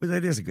sign. Well,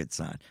 that is a good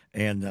sign.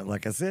 And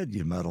like I said,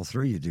 you muddle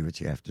through, you do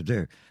what you have to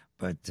do.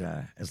 But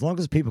as long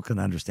as people can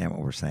understand what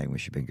we're saying, we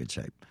should be in good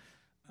shape.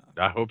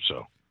 I hope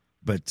so.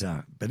 But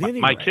anyway.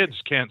 My kids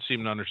can't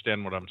seem to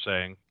understand what I'm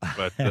saying.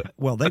 But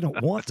well, they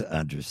don't want to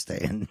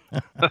understand.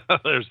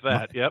 There's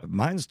that, yep.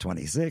 Mine's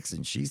 26,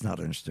 and she's not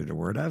understood a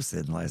word I've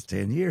said in the last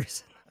 10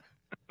 years.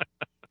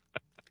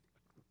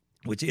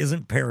 Which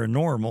isn't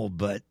paranormal,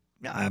 but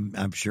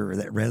I'm sure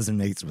that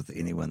resonates with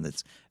anyone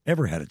that's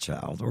ever had a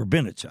child or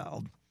been a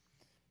child.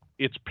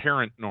 It's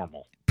parent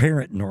normal.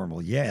 Parent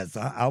normal, yes.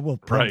 I will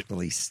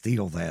promptly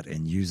steal that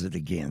and use it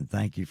again.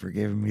 Thank you for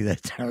giving me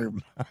that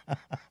term.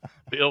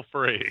 Feel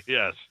free,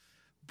 yes.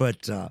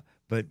 But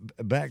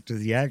back to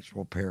the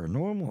actual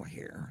paranormal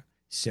here.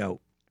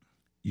 So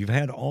you've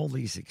had all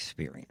these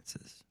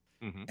experiences,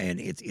 and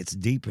it's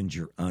deepened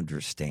your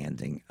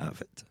understanding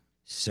of it.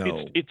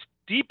 So it's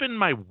deepened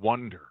my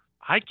wonder.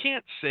 I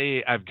can't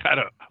say I've got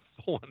a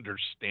full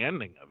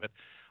understanding of it.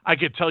 I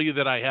could tell you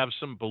that I have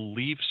some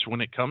beliefs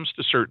when it comes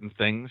to certain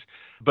things,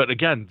 but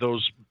again,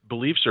 those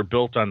beliefs are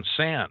built on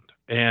sand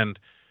and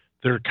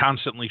they're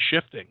constantly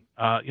shifting.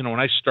 When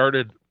I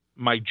started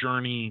my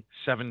journey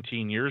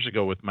 17 years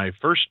ago with my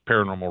first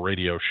paranormal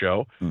radio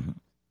show,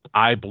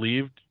 I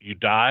believed you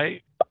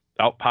die,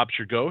 out pops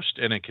your ghost,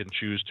 and it can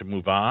choose to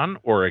move on,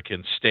 or it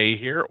can stay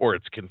here, or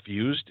it's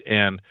confused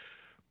and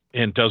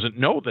doesn't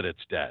know that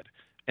it's dead.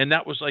 And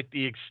that was like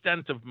the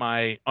extent of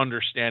my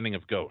understanding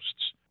of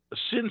ghosts.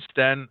 Since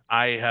then,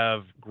 I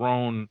have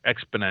grown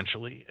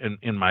exponentially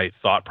in my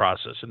thought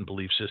process and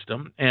belief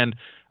system. And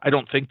I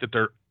don't think that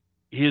there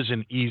is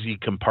an easy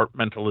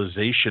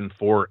compartmentalization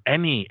for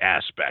any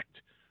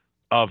aspect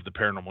of the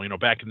paranormal.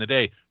 Back in the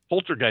day,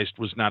 poltergeist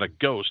was not a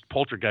ghost.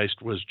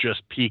 Poltergeist was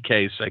just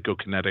PK,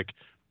 psychokinetic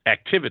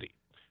activity,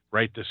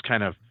 right? This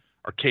kind of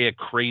archaic,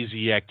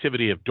 crazy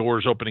activity of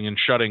doors opening and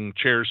shutting,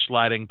 chairs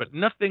sliding, but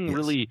nothing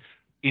really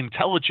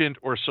intelligent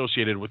or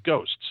associated with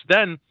ghosts.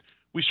 Then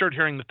we start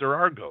hearing that there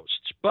are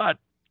ghosts. But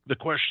the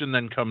question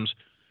then comes,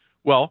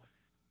 well,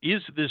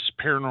 is this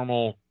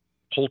paranormal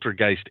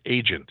poltergeist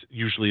agent,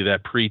 usually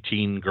that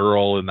preteen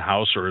girl in the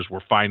house, or as we're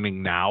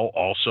finding now,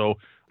 also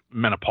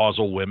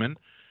menopausal women,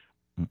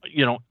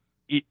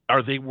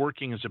 are they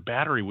working as a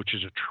battery which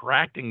is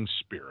attracting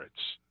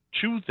spirits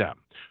to them?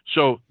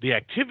 So the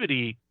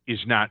activity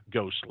is not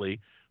ghostly,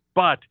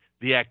 but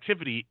the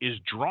activity is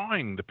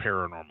drawing the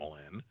paranormal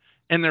in,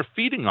 and they're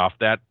feeding off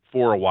that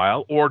for a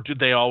while. Or did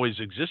they always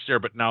exist there,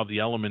 but now the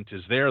element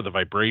is there, the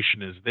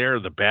vibration is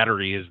there, the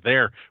battery is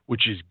there,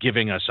 which is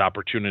giving us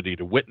opportunity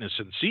to witness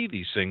and see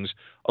these things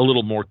a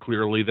little more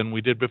clearly than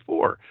we did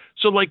before.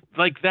 So like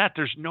that,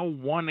 there's no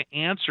one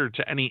answer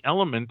to any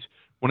element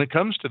when it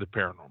comes to the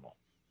paranormal.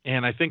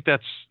 And I think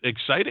that's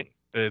exciting.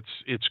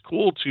 It's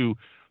cool to,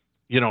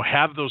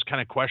 have those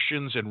kind of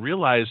questions and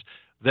realize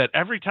that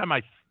every time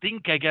I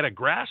think I get a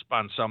grasp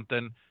on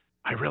something,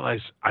 I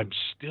realize I'm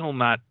still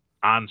not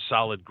on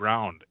solid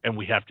ground, and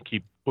we have to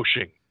keep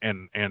pushing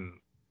and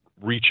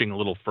reaching a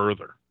little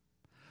further.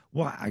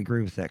 Well, I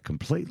agree with that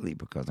completely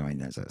because,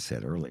 as I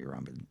said earlier,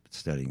 I've been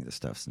studying this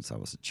stuff since I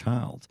was a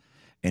child,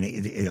 and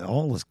it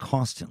all is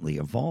constantly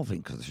evolving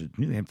because there's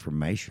new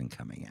information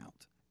coming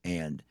out.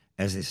 And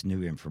as this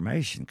new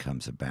information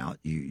comes about,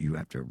 you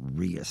have to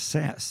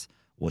reassess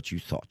what you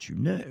thought you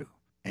knew.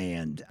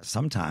 And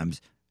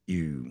sometimes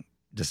you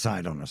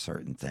decide on a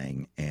certain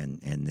thing, and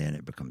then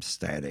it becomes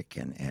static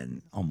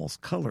and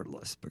almost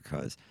colorless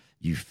because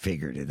you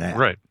figured it out.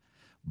 Right.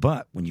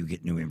 But when you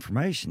get new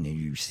information and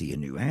you see a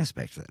new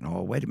aspect of it,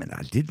 oh, wait a minute,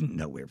 I didn't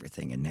know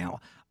everything, and now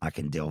I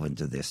can delve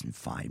into this and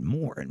find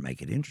more and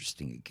make it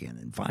interesting again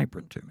and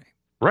vibrant to me.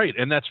 Right.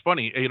 And that's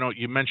funny. You know,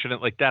 you mention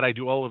it like that. I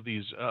do all of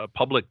these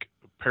public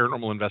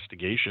paranormal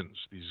investigations,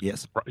 these,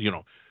 Yes.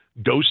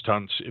 Ghost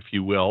hunts, if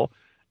you will.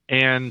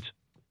 And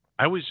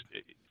I always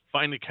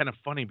find it kind of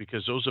funny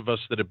because those of us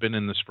that have been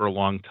in this for a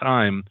long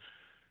time,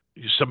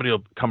 somebody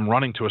will come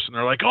running to us and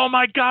they're like, oh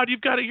my God, you've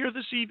got to hear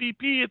this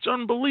EVP. It's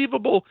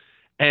unbelievable.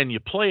 And you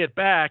play it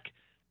back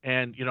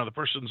and, the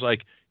person's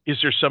like, is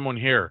there someone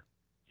here?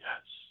 Yes.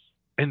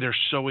 And they're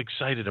so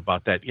excited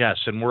about that. Yes.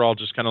 And we're all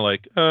just kind of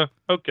like,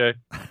 okay.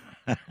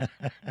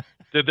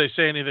 Did they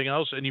say anything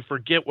else? And you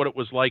forget what it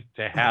was like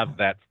to have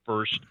that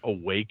first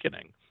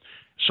awakening.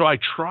 So I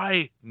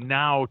try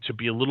now to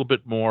be a little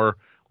bit more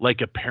like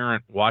a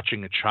parent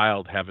watching a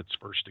child have its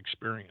first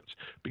experience,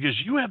 because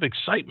you have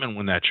excitement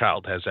when that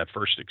child has that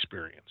first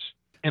experience.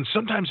 And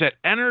sometimes that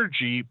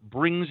energy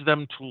brings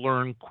them to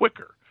learn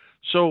quicker.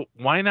 So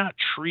why not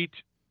treat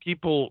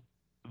people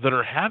that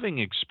are having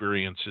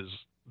experiences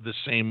the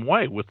same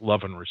way, with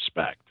love and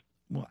respect?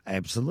 Well,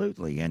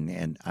 absolutely.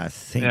 And I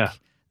think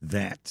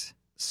that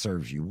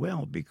serves you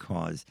well,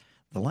 because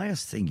the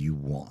last thing you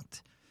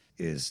want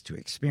is to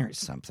experience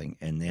something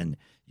and then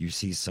you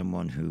see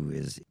someone who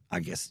is, I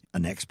guess,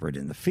 an expert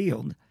in the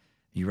field.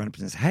 You run up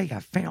and say, hey,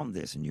 I found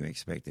this. And you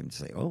expect them to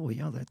say, oh, well,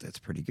 yeah, that's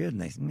pretty good. And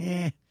they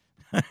say,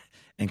 nah,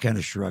 and kind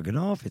of shrug it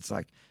off. It's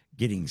like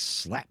getting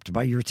slapped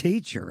by your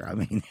teacher. I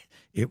mean,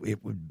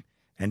 it would,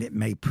 and it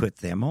may put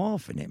them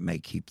off, and it may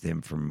keep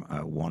them from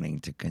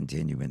wanting to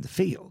continue in the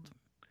field.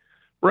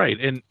 Right.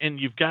 And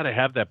you've got to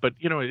have that. But,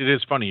 it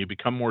is funny. You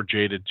become more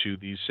jaded to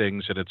these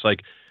things. And it's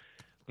like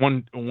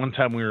one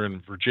time we were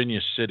in Virginia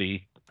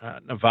City,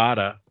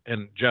 Nevada,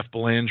 and Jeff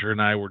Belanger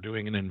and I were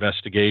doing an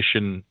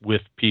investigation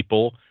with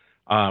people.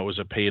 It was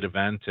a paid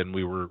event, and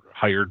we were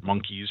hired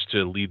monkeys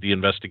to lead the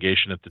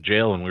investigation at the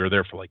jail. And we were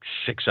there for like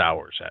 6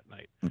 hours that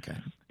night. Okay.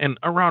 And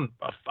around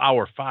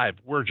hour 5,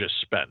 we're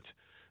just spent.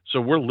 So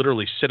we're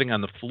literally sitting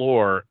on the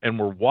floor and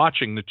we're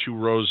watching the 2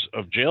 rows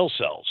of jail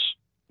cells,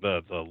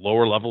 the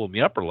lower level and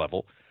the upper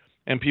level,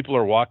 and people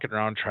are walking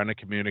around trying to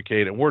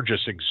communicate, and we're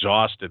just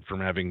exhausted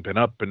from having been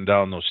up and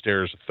down those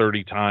stairs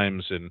 30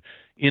 times and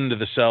into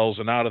the cells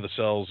and out of the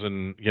cells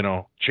and,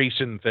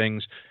 chasing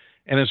things.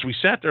 And as we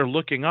sat there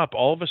looking up,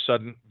 all of a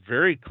sudden,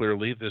 very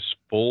clearly, this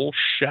full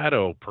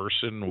shadow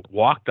person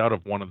walked out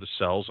of one of the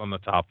cells on the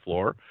top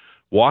floor,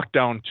 walked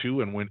down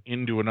 2 and went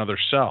into another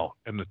cell.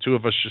 And the 2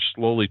 of us just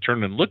slowly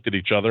turned and looked at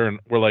each other, and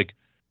we're like,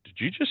 did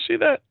you just see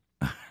that?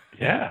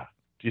 Yeah.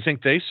 Do you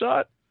think they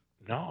saw it?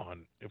 No.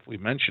 And if we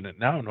mention it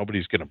now,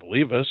 nobody's going to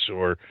believe us,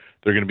 or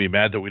they're going to be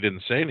mad that we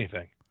didn't say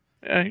anything.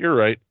 Yeah, you're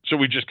right. So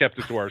we just kept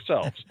it to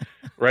ourselves,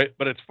 right?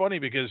 But it's funny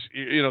because,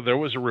 there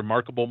was a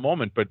remarkable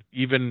moment, but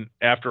even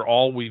after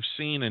all we've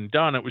seen and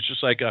done, it was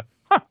just like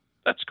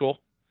that's cool.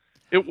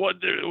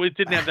 It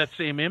didn't have that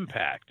same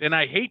impact. And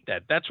I hate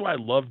that. That's why I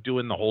love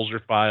doing the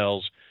Holzer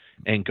Files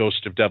and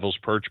Ghost of Devil's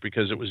Perch,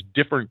 because it was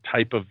different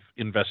type of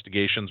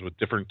investigations with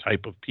different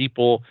type of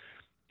people.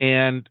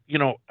 And,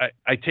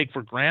 I take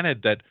for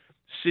granted that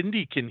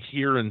Cindy can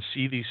hear and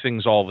see these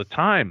things all the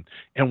time.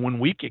 And when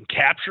we can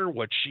capture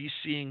what she's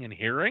seeing and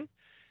hearing,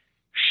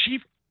 she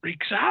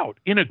freaks out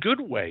in a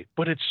good way.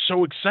 But it's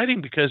so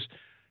exciting because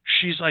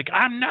she's like,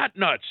 I'm not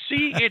nuts.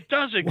 See, it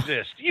does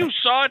exist. You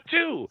saw it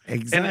too.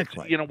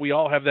 Exactly. And we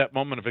all have that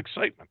moment of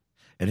excitement.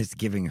 And it's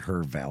giving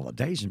her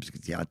validation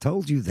because, I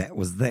told you that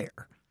was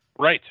there.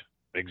 Right.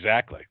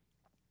 Exactly.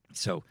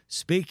 So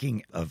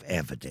speaking of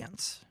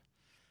evidence,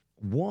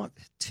 what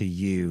to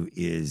you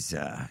is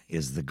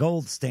the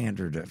gold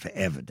standard of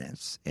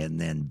evidence, and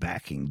then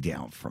backing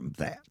down from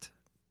that?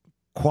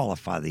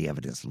 Qualify the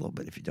evidence a little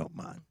bit, if you don't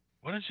mind.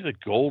 What is the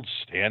gold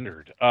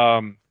standard?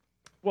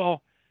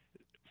 Well,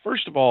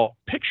 first of all,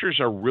 pictures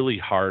are really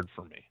hard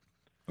for me.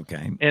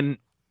 Okay. And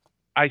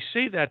I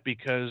say that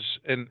because,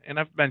 and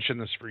I've mentioned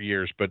this for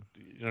years, but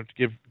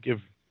to give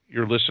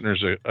your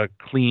listeners a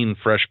clean,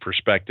 fresh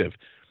perspective,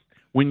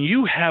 when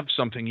you have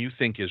something you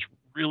think is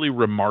really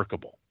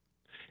remarkable,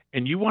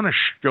 and you want to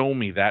show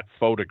me that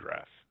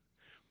photograph,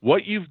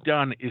 what you've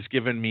done is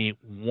given me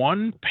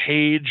 1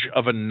 page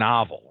of a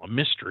novel, a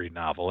mystery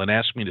novel, and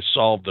asked me to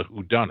solve the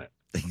whodunit.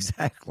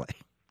 Exactly.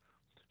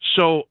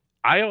 So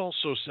I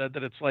also said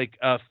that it's like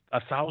a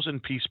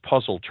 1,000-piece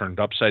puzzle turned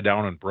upside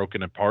down and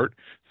broken apart.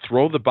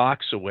 Throw the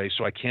box away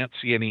so I can't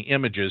see any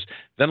images,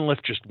 then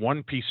lift just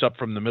 1 piece up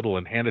from the middle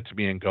and hand it to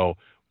me and go,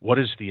 what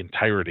is the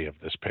entirety of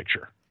this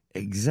picture?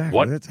 Exactly.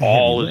 What That's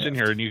all is in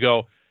here? And you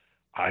go,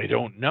 I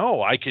don't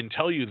know. I can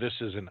tell you this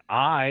is an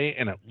eye,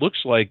 and it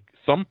looks like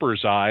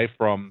Thumper's eye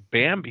from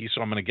Bambi,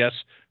 so I'm going to guess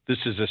this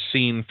is a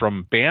scene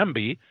from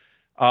Bambi.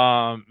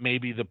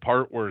 Maybe the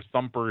part where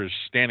Thumper is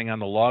standing on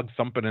the log,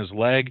 thumping his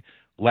leg,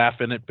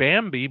 laughing at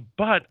Bambi,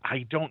 but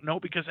I don't know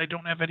because I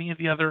don't have any of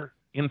the other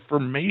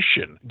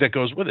information that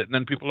goes with it. And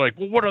then people are like,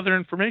 well, what other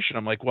information?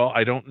 I'm like, well,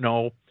 I don't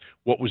know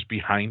what was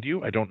behind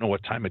you. I don't know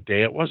what time of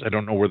day it was. I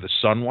don't know where the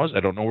sun was. I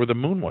don't know where the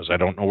moon was. I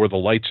don't know where the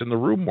lights in the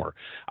room were.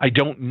 I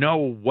don't know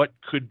what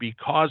could be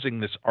causing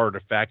this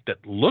artifact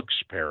that looks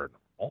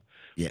paranormal.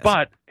 Yes.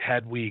 But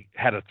had we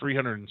had a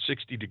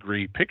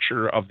 360-degree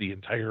picture of the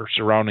entire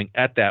surrounding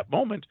at that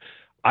moment,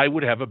 I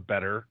would have a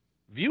better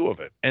view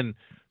of it. And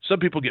some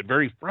people get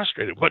very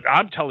frustrated, but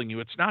I'm telling you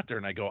it's not there.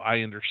 And I go,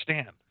 I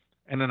understand.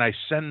 And then I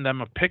send them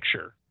a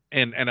picture.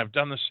 And I've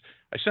done this.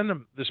 I send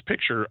them this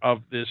picture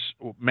of this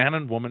man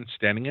and woman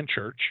standing in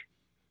church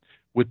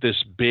with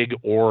this big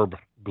orb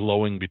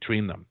glowing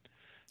between them.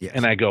 Yes.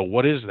 And I go,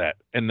 what is that?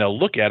 And they'll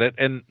look at it,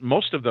 and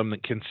most of them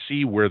can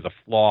see where the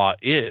flaw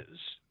is,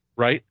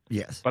 right?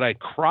 Yes. But I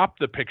crop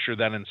the picture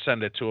then and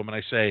send it to them, and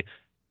I say,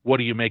 what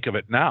do you make of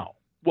it now?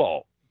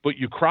 Well, but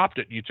you cropped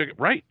it, and you took it.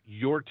 Right.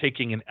 You're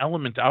taking an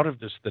element out of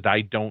this that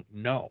I don't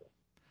know.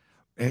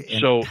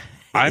 So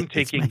I'm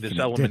taking this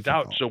element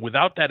out. So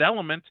without that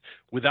element,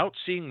 without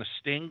seeing the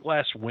stained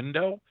glass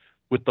window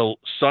with the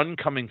sun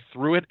coming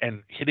through it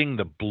and hitting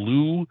the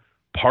blue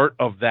part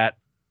of that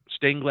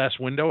stained glass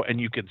window,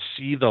 and you can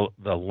see the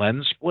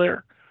lens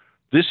flare,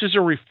 this is a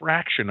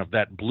refraction of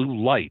that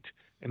blue light,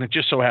 and it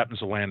just so happens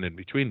to land in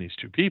between these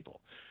two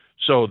people.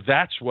 So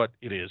that's what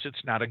it is.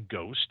 It's not a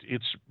ghost.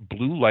 It's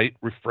blue light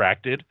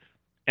refracted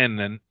and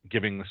then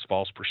giving this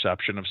false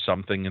perception of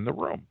something in the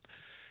room.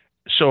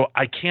 So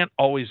I can't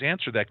always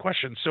answer that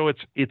question. So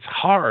it's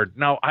hard.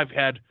 Now, I've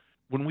had,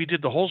 when we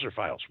did the Holzer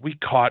files, we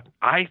caught,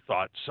 I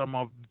thought, some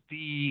of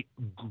the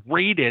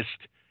greatest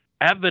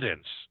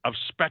evidence of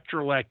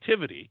spectral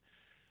activity,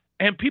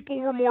 and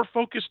people were more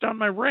focused on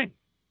my ring.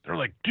 They're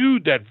like,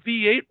 dude, that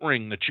V8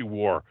 ring that you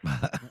wore,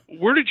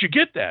 where did you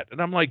get that?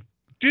 And I'm like,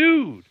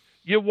 dude,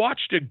 you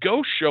watched a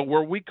ghost show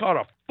where we caught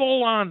a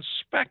full-on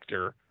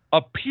specter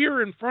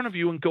appear in front of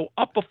you and go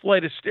up a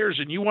flight of stairs,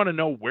 and you want to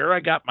know where I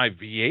got my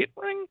V8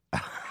 ring?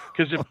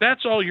 Because if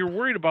that's all you're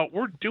worried about,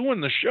 we're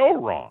doing the show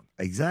wrong.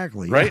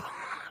 Exactly. Right?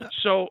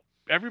 So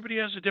everybody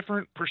has a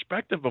different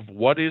perspective of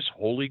what is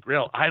Holy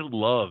Grail. I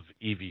love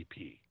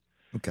EVP,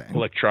 okay,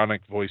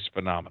 electronic voice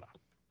phenomena.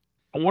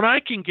 And when I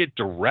can get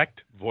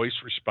direct voice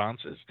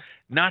responses,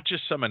 not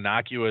just some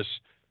innocuous,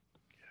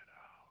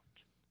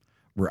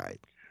 get out.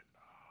 Right.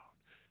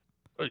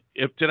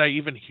 Did I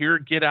even hear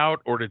get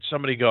out, or did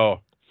somebody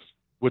go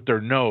with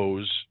their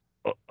nose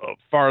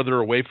farther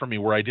away from me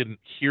where I didn't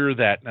hear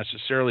that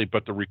necessarily,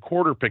 but the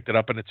recorder picked it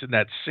up, and it's in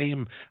that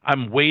same,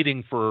 I'm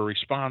waiting for a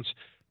response,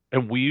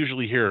 and we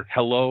usually hear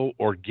hello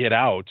or get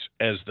out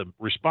as the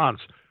response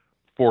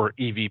for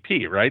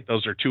EVP, right?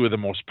 Those are two of the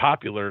most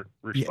popular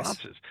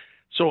responses. Yes.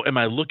 So am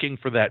I looking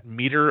for that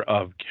meter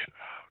of get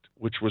out,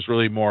 which was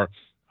really more,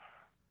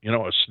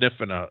 a sniff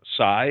and a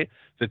sigh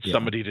that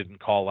somebody didn't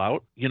call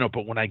out,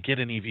 but when I get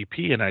an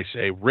EVP and I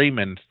say,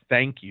 Raymond,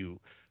 thank you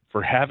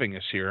for having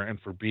us here and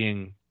for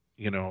being,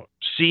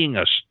 seeing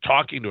us,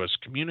 talking to us,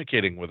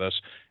 communicating with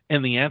us.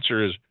 And the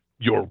answer is,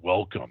 you're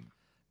welcome.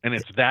 And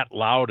it's that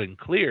loud and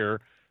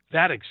clear,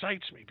 that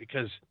excites me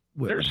because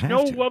there's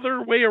no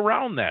other way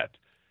around that,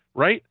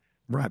 right?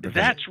 Right.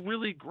 That's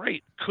really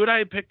great. Could I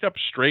have picked up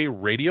stray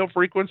radio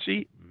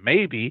frequency?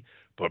 Maybe.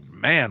 But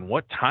man,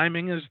 what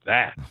timing is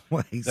that?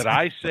 Well, exactly, that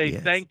I say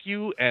thank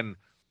you and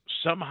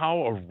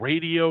somehow a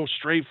radio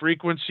stray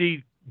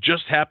frequency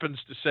just happens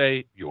to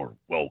say, you're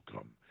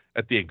welcome.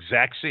 At the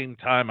exact same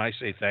time I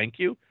say thank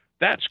you,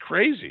 that's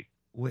crazy.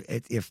 Well,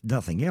 if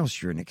nothing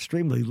else, you're an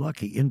extremely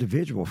lucky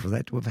individual for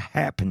that to have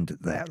happened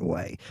that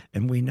way.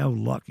 And we know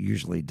luck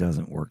usually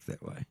doesn't work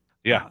that way.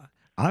 Yeah.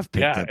 I've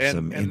picked up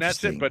some and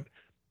that's it. But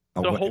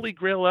the Holy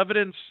Grail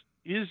evidence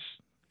is,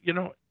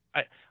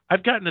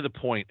 I've gotten to the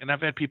point, and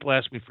I've had people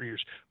ask me for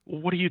years,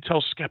 well, what do you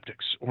tell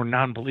skeptics or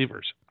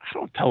non-believers? I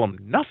don't tell them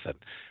nothing.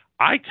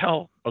 I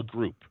tell a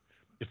group,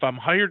 if I'm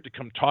hired to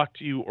come talk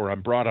to you or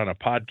I'm brought on a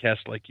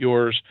podcast like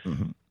yours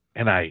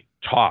and I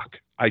talk,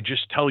 I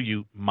just tell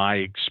you my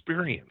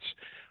experience.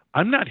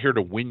 I'm not here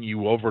to win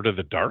you over to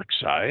the dark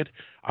side.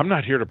 I'm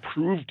not here to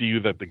prove to you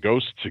that the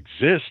ghosts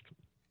exist.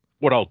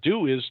 What I'll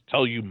do is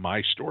tell you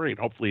my story, and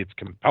hopefully it's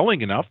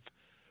compelling enough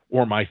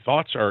or my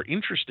thoughts are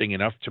interesting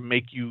enough to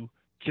make you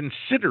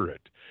consider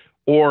it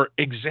or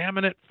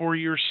examine it for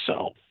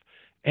yourself.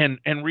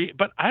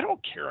 But I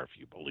don't care if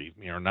you believe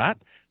me or not.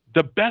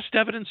 The best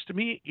evidence to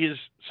me is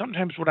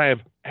sometimes when I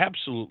have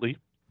absolutely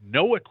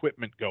no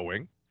equipment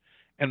going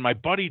and my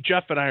buddy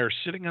Jeff and I are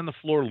sitting on the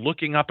floor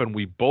looking up and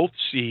we both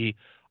see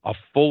a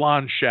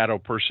full-on shadow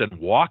person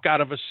walk out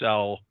of a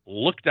cell,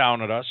 look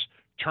down at us,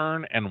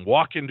 turn and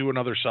walk into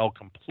another cell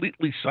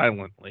completely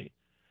silently.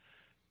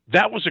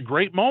 That was a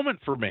great moment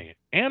for me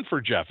and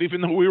for Jeff,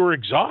 even though we were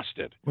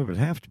exhausted. Well, it would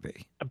have to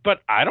be.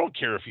 But I don't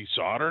care if he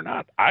saw it or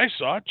not. I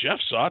saw it. Jeff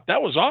saw it.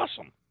 That was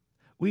awesome.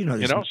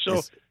 Well,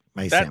 so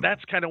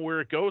that's kind of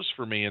where it goes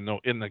for me in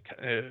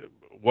the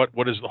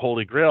what is the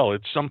Holy Grail?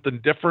 It's something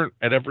different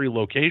at every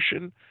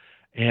location,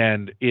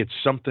 and it's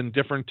something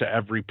different to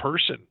every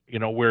person.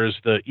 Whereas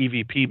the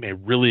EVP may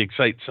really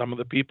excite some of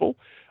the people,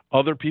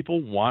 Other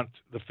people want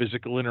the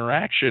physical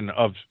interaction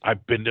of,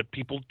 I've been to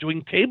people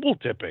doing table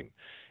tipping,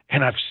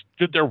 and I've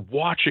stood there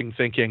watching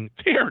thinking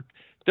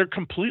they're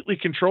completely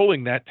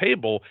controlling that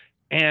table,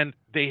 and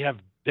they have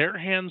their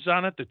hands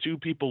on it, the two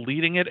people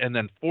leading it, and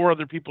then four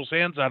other people's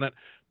hands on it.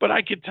 But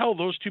I could tell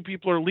those two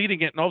people are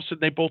leading it, and all of a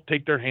sudden they both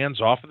take their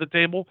hands off of the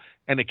table,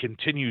 and it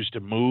continues to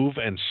move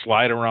and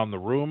slide around the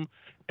room,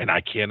 and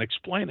I can't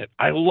explain it.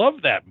 I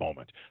love that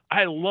moment.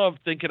 I love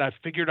thinking I've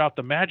figured out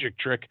the magic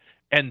trick,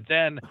 and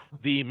then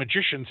the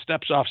magician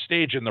steps off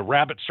stage and the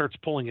rabbit starts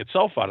pulling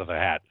itself out of the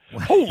hat.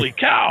 Holy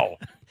cow!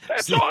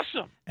 That's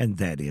awesome. And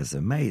that is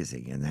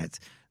amazing. And that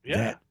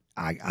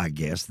I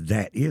guess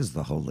that is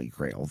the holy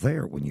grail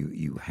there, when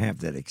you have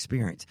that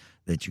experience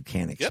that you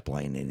can't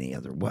explain any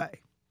other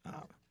way.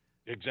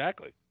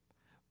 Exactly.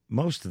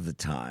 Most of the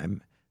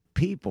time,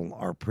 people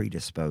are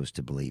predisposed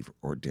to believe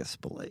or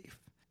disbelieve.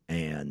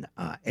 And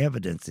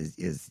evidence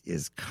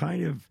is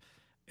kind of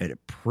at a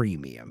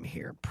premium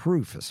here,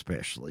 proof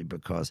especially,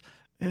 because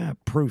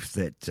proof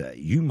that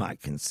you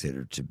might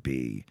consider to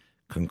be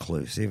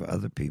conclusive,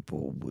 other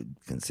people would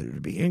consider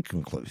to be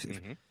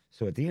inconclusive. Mm-hmm.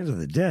 So at the end of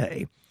the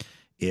day,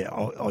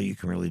 all you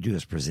can really do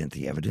is present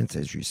the evidence,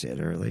 as you said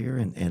earlier,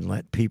 and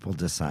let people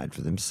decide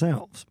for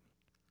themselves.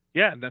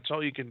 Yeah, and that's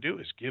all you can do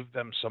is give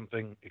them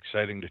something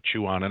exciting to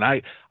chew on. And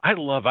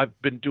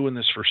I've been doing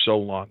this for so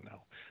long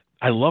now.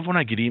 I love when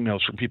I get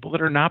emails from people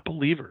that are not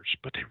believers,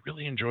 but they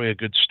really enjoy a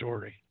good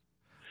story.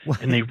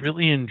 And they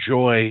really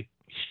enjoy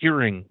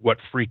hearing what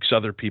freaks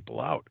other people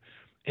out.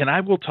 And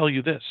I will tell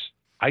you this,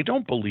 I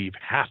don't believe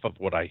half of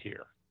what I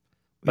hear,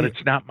 but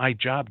it's not my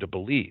job to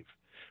believe.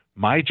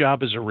 My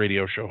job as a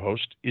radio show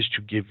host is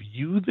to give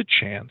you the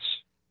chance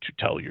to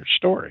tell your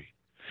story.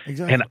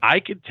 Exactly. And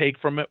I can take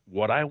from it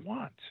what I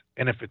want.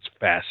 And if it's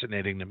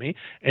fascinating to me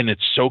and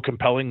it's so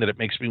compelling that it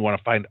makes me want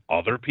to find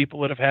other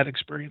people that have had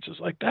experiences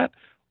like that,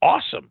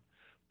 awesome.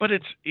 But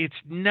it's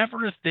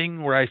never a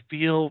thing where I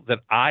feel that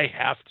I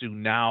have to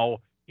now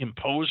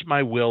impose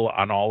my will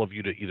on all of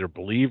you to either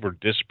believe or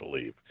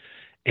disbelieve.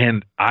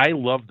 And I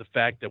love the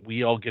fact that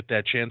we all get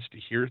that chance to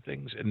hear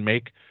things and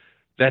make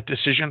that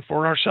decision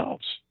for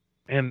ourselves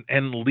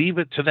and leave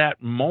it to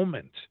that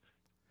moment,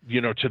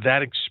 to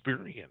that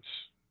experience.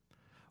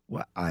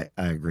 Well, I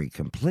agree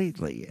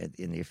completely.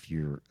 And if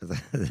you're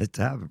the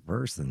type of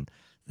person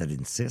that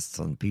insists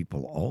on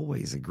people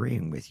always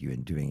agreeing with you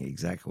and doing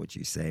exactly what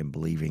you say and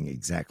believing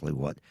exactly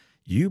what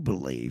you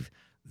believe,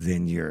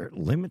 then you're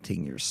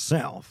limiting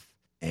yourself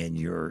and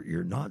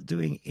you're not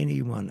doing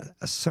anyone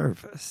a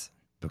service,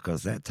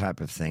 because that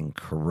type of thing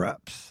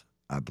corrupts,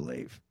 I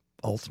believe,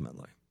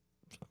 ultimately.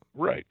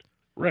 Right.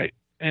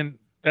 And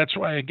that's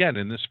why, again,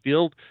 in this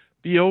field,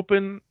 be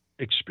open,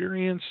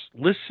 experience,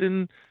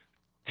 listen,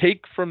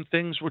 take from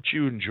things what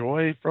you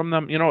enjoy from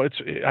them.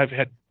 I've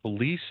had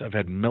police, I've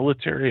had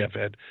military, I've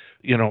had,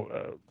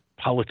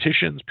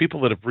 politicians,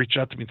 people that have reached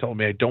out to me telling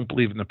me I don't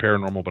believe in the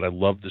paranormal, but I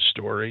love the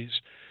stories.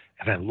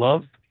 And I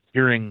love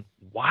hearing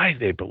why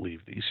they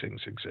believe these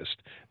things exist.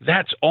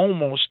 That's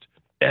almost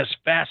as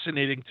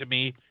fascinating to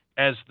me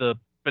as the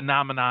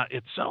phenomena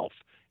itself,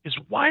 is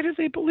why do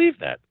they believe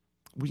that?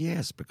 Well,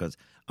 yes, because,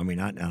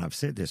 I've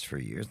said this for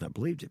years, and I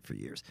believed it for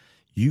years.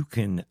 You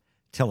can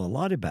tell a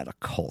lot about a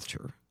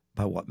culture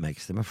by what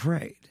makes them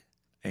afraid.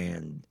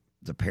 And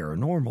the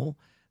paranormal,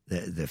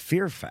 the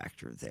fear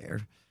factor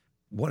there,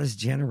 what is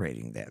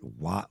generating that?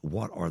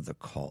 What are the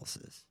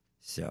causes?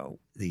 So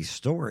these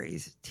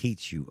stories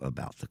teach you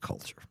about the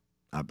culture,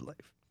 I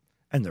believe.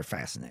 And they're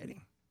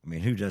fascinating.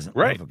 Who doesn't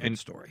love a good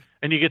story?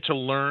 And you get to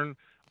learn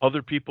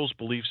other people's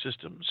belief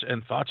systems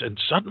and thoughts. And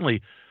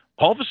suddenly,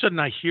 all of a sudden,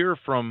 I hear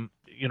from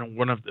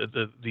one of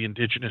the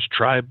indigenous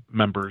tribe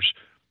members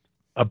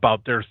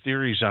about their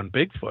theories on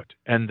Bigfoot,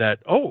 and that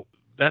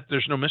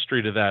there's no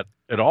mystery to that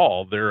at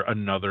all. They're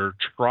another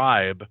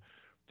tribe.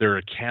 They're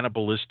a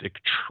cannibalistic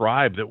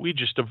tribe that we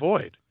just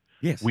avoid.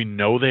 Yes. We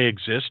know they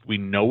exist. We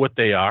know what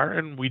they are,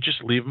 and we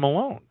just leave them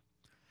alone.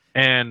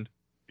 And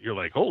you're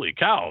like, holy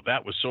cow,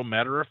 that was so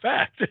matter of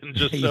fact. And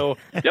just so,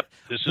 yep,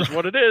 this is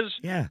what it is.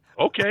 Yeah.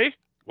 Okay.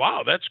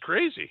 Wow, that's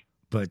crazy.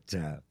 But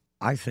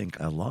I think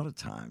a lot of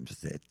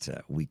times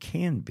that we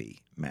can be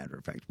matter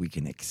of fact. We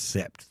can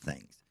accept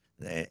things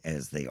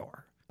as they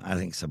are. I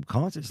think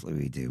subconsciously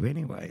we do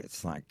anyway.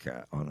 It's like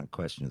on a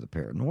question of the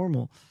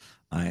paranormal,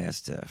 I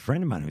asked a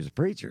friend of mine who's a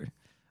preacher,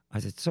 I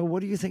said, so what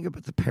do you think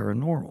about the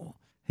paranormal?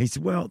 He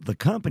said, well, the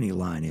company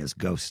line is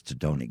ghosts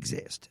don't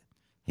exist.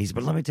 He said,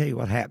 but let me tell you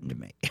what happened to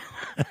me.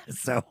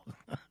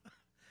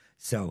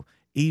 So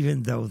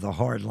even though the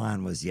hard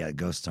line was,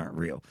 ghosts aren't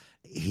real,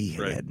 he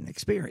had an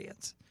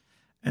experience.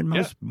 And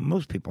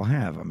most people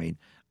have.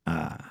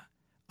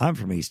 I'm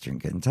from Eastern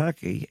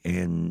Kentucky,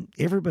 and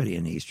everybody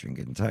in Eastern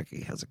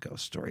Kentucky has a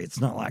ghost story.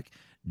 It's not like,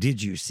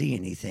 did you see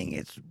anything?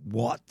 It's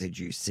what did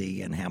you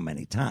see and how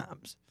many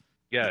times?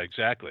 Yeah,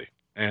 exactly.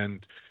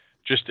 And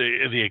just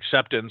the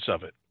acceptance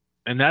of it.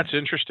 And that's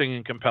interesting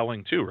and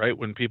compelling too, right?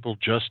 When people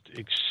just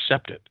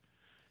accept it.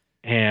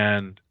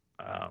 And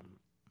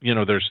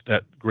there's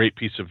that great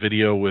piece of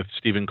video with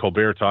Stephen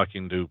Colbert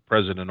talking to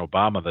President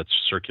Obama that's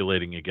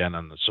circulating again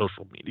on the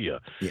social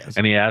media. Yes.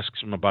 And he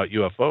asks him about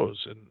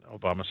UFOs. And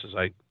Obama says,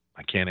 I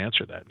can't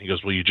answer that. And he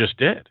goes, well, you just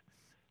did.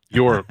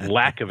 Your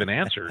lack of an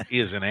answer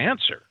is an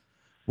answer.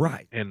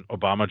 Right. And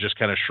Obama just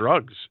kind of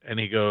shrugs and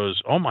he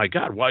goes, oh, my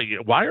God,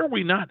 why are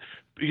we not?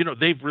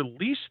 They've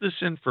released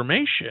this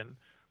information.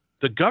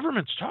 The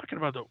government's talking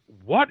about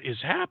what is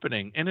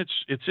happening. And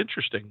it's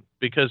interesting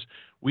because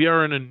we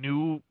are in a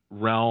new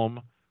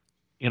realm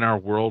in our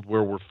world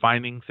where we're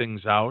finding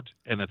things out,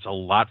 and it's a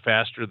lot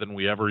faster than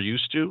we ever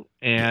used to.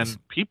 And Yes.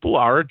 people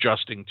are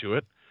adjusting to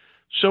it.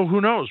 So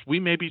who knows? We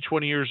may be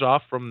 20 years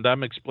off from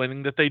them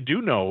explaining that they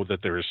do know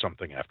that there is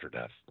something after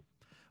death.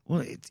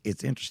 Well,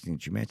 it's interesting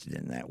that you mentioned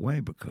it in that way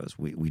because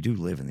we do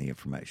live in the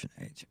information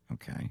age,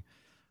 okay?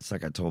 It's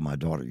like I told my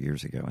daughter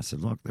years ago. I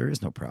said, look, there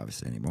is no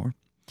privacy anymore.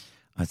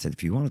 I said,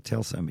 if you want to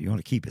tell somebody, you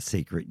want to keep a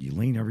secret, you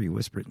lean over, you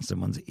whisper it in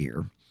someone's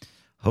ear.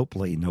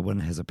 Hopefully no one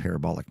has a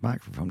parabolic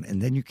microphone,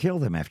 and then you kill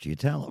them after you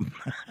tell them.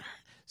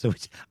 So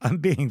I'm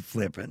being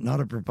flippant,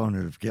 not a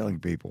proponent of killing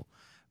people.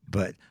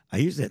 But I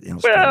use that to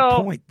illustrate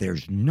a point.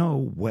 There's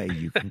no way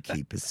you can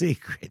keep a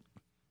secret.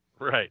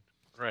 Right.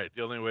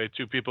 The only way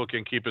two people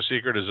can keep a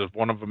secret is if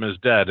one of them is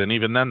dead. And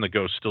even then, the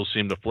ghosts still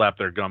seem to flap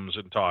their gums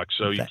and talk.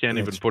 So you can't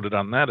even put it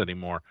on that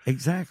anymore.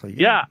 Exactly.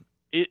 Yeah.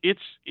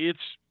 It's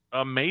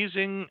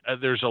amazing.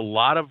 There's a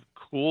lot of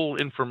cool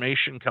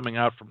information coming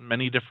out from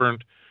many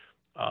different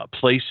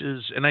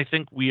places. And I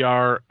think we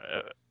are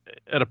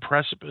at a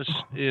precipice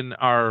in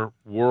our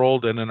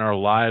world and in our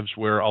lives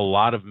where a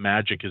lot of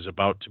magic is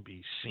about to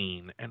be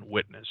seen and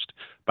witnessed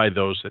by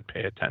those that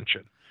pay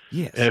attention.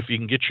 Yes. If you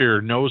can get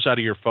your nose out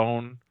of your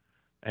phone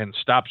and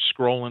stop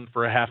scrolling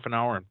for a half an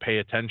hour and pay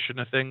attention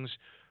to things,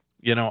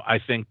 I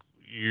think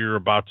you're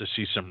about to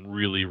see some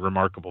really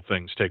remarkable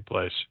things take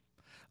place.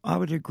 I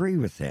would agree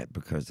with that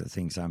because the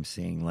things I'm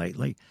seeing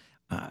lately,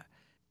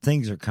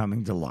 things are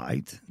coming to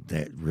light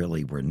that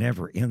really were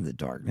never in the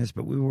darkness,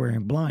 but we were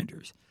wearing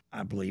blinders.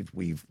 I believe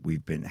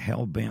we've been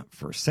hell-bent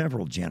for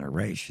several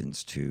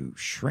generations to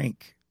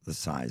shrink the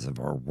size of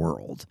our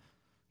world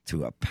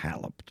to a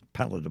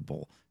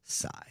palatable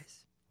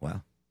size.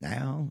 Well,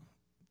 now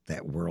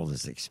that world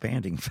is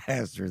expanding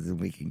faster than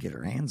we can get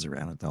our hands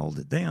around it to hold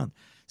it down.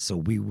 So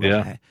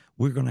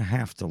we're going to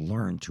have to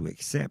learn to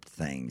accept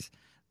things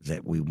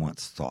that we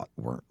once thought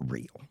weren't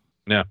real.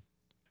 Yeah.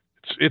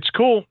 It's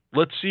cool.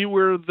 Let's see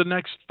where the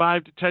next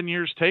 5 to 10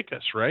 years take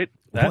us, right?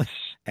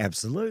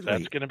 Absolutely.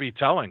 That's going to be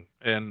telling.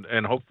 And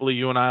hopefully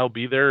you and I will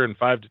be there in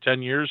 5 to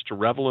 10 years to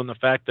revel in the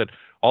fact that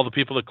all the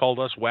people that called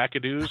us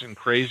wackadoos and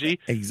crazy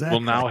exactly.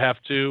 will now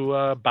have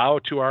to bow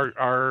to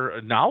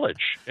our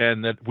knowledge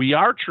and that we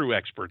are true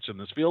experts in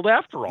this field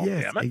after all,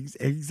 yes, damn it.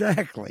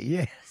 Exactly,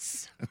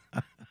 yes.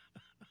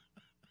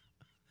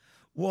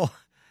 Well,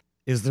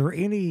 is there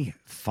any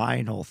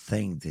final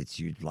thing that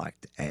you'd like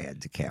to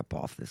add to cap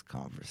off this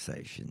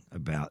conversation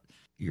about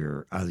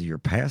either your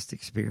past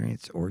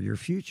experience or your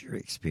future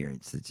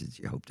experience that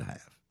you hope to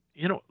have?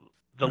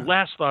 The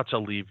last thoughts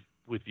I'll leave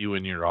with you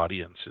and your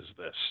audience is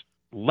this.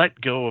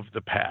 Let go of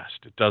the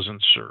past. It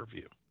doesn't serve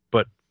you.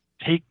 But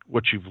take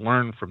what you've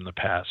learned from the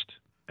past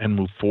and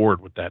move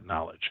forward with that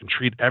knowledge and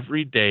treat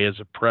every day as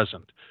a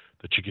present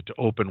that you get to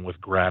open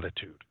with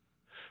gratitude,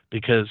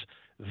 because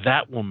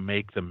that will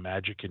make the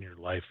magic in your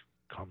life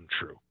come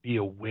true. Be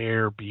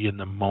aware, be in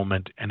the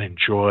moment, and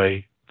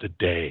enjoy the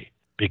day,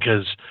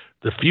 because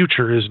the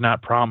future is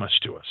not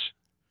promised to us.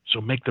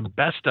 So make the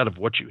best out of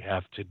what you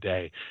have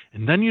today.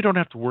 And then you don't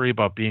have to worry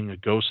about being a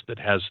ghost that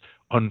has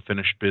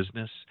unfinished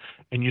business.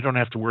 And you don't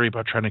have to worry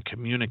about trying to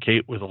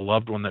communicate with a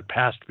loved one that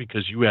passed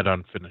because you had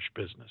unfinished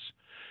business.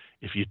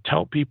 If you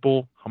tell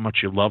people how much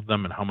you love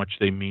them and how much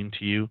they mean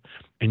to you,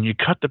 and you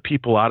cut the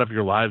people out of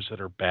your lives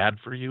that are bad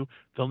for you,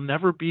 there'll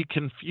never be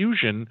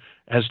confusion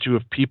as to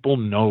if people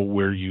know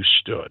where you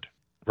stood,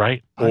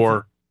 right?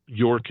 Or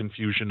your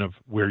confusion of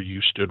where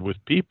you stood with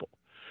people.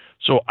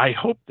 So I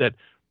hope that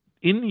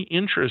in the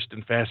interest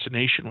and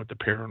fascination with the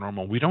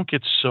paranormal, we don't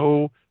get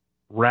so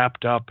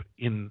wrapped up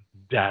in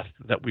death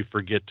that we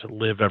forget to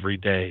live every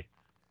day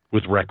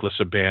with reckless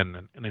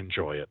abandon and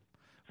enjoy it.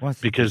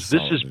 Because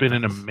this has been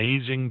an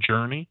amazing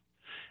journey,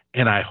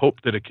 and I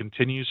hope that it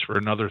continues for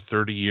another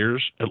 30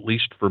 years, at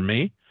least for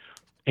me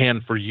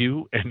and for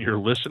you and your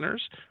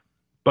listeners.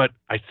 But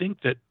I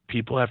think that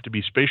people have to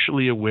be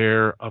spatially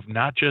aware of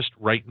not just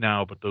right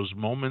now, but those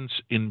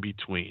moments in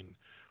between,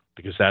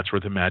 because that's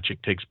where the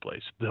magic takes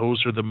place.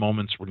 Those are the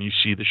moments when you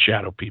see the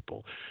shadow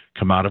people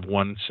come out of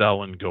one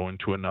cell and go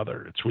into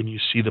another. It's when you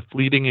see the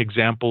fleeting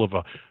example of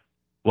a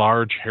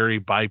large, hairy,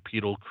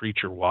 bipedal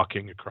creature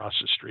walking across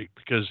the street,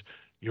 because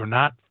you're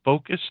not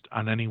focused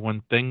on any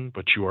one thing,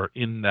 but you are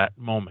in that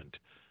moment,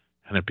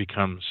 and it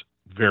becomes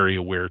very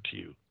aware to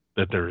you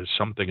that there is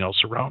something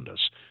else around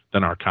us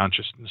than our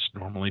consciousness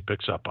normally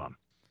picks up on.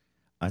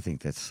 I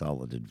think that's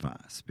solid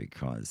advice,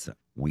 because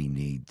we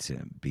need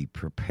to be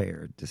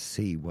prepared to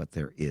see what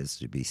there is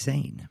to be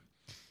seen.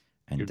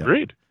 And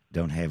Agreed.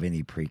 Don't have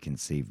any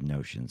preconceived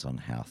notions on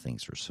how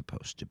things are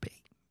supposed to be.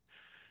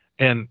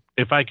 And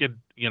if I could,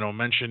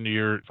 mention to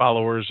your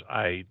followers,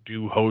 I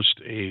do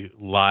host a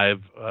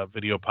live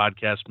video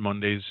podcast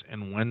Mondays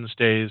and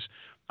Wednesdays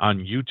on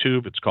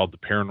YouTube. It's called The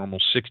Paranormal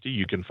 60.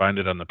 You can find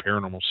it on the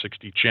Paranormal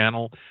 60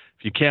 channel.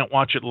 If you can't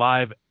watch it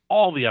live,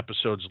 all the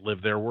episodes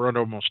live there. We're at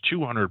almost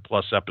 200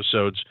 plus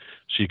episodes,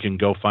 so you can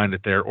go find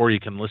it there, or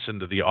you can listen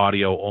to the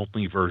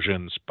audio-only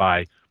versions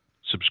by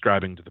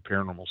subscribing to the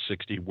Paranormal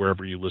 60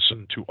 wherever you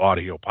listen to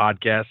audio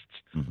podcasts.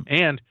 Mm-hmm.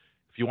 And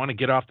if you want to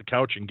get off the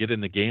couch and get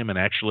in the game and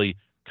actually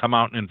come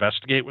out and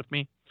investigate with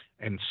me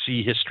and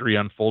see history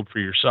unfold for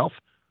yourself,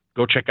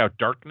 go check out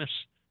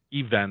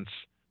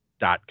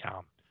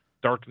darknessevents.com.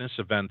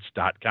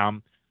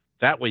 darknessevents.com.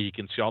 That way you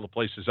can see all the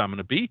places I'm going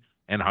to be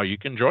and how you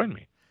can join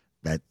me.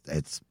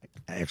 That's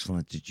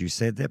excellent that you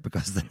said that,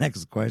 because the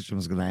next question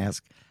was going to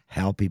ask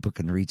how people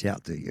can reach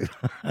out to you.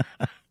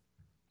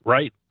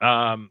 Right.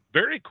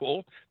 Very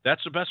cool.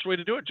 That's the best way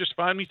to do it. Just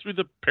find me through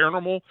the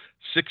Paranormal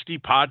 60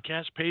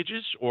 podcast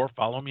pages or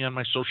follow me on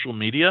my social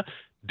media,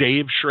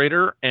 Dave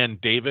Schrader and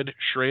David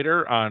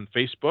Schrader on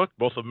Facebook.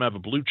 Both of them have a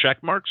blue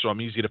check mark, so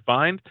I'm easy to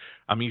find.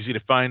 I'm easy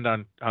to find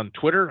on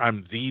Twitter.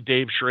 I'm the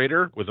Dave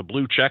Schrader with a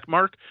blue check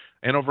mark.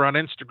 And over on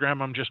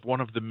Instagram, I'm just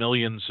one of the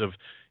millions of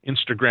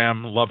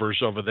Instagram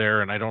lovers over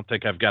there, and I don't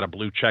think I've got a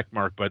blue check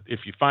mark. But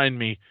if you find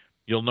me,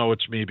 you'll know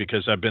it's me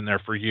because I've been there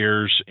for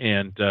years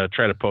and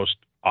try to post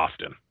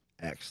often.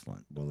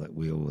 Excellent. Well,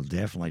 we will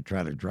definitely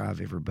try to drive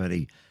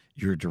everybody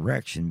your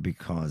direction,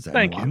 because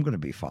I'm going to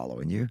be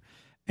following you.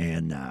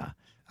 And I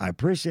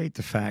appreciate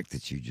the fact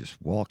that you just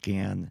walk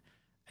in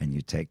and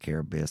you take care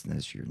of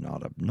business. You're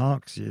not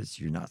obnoxious.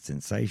 You're not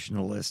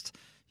sensationalist.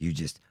 You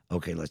just,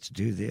 okay, let's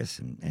do this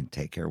and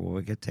take care of what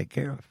we get to take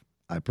care of.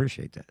 I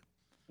appreciate that.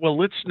 Well,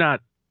 let's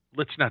not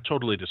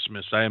totally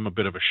dismiss. I am a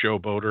bit of a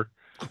showboater.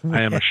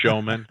 I am a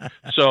showman.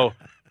 So,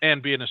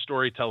 and being a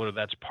storyteller,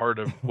 that's part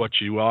of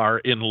what you are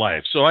in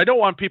life. So I don't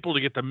want people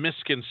to get the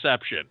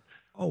misconception.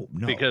 Oh,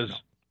 no. Because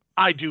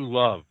I do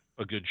love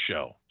a good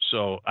show.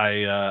 So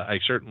I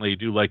certainly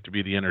do like to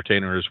be the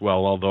entertainer as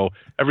well, although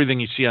everything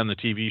you see on the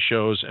TV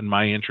shows and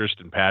my interest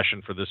and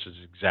passion for this is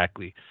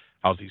exactly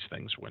how these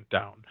things went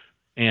down.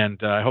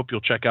 And I hope you'll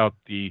check out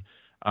the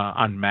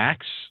on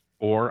Max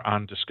or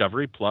on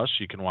Discovery Plus.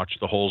 You can watch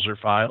the Holzer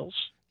Files,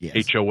 yes.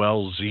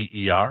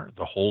 Holzer,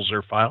 the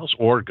Holzer Files,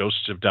 or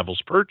Ghosts of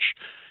Devil's Perch.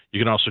 You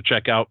can also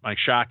check out my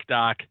shock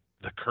doc,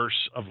 The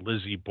Curse of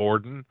Lizzie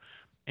Borden.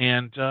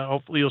 And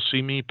hopefully you'll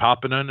see me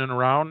popping in and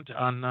around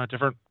on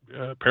different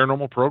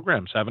paranormal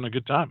programs, having a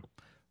good time.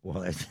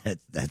 Well,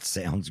 that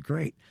sounds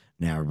great.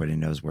 Now everybody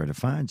knows where to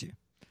find you.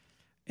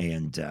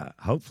 And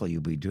hopefully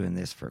you'll be doing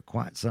this for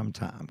quite some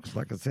time, because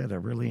like I said, I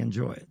really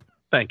enjoy it.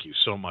 Thank you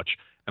so much.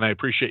 And I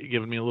appreciate you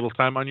giving me a little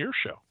time on your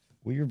show.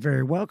 Well, you're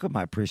very welcome.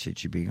 I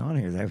appreciate you being on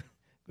here. That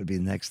would be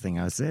the next thing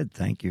I said.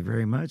 Thank you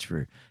very much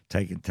for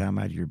taking time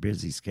out of your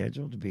busy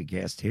schedule to be a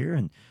guest here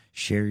and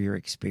share your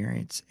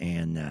experience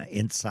and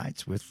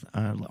insights with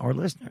our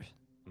listeners.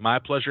 My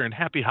pleasure, and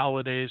happy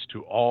holidays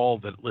to all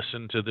that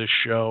listen to this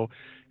show.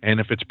 And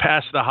if it's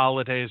past the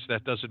holidays,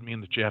 that doesn't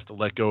mean that you have to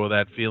let go of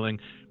that feeling.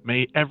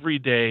 May every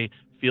day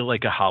feel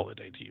like a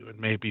holiday to you, and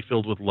may it be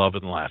filled with love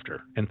and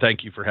laughter. And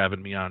thank you for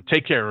having me on.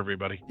 Take care,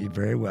 everybody. You're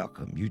very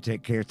welcome. You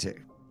take care, too.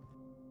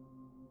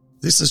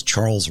 This is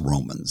Charles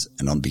Romans,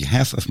 and on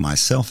behalf of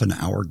myself and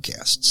our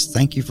guests,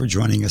 thank you for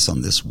joining us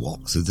on this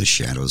walk through the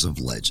shadows of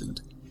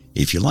legend.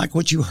 If you like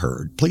what you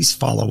heard, please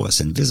follow us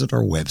and visit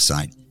our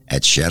website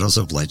at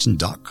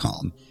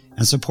shadowsoflegend.com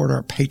and support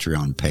our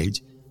Patreon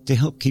page to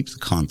help keep the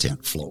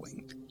content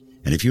flowing.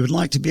 And if you would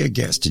like to be a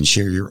guest and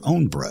share your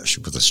own brush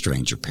with a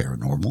stranger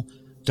paranormal,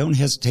 don't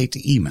hesitate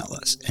to email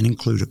us and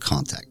include a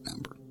contact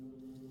number.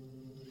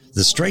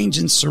 The strange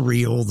and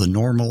surreal, the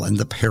normal and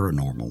the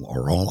paranormal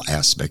are all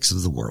aspects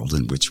of the world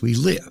in which we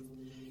live.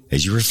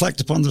 As you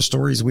reflect upon the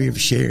stories we have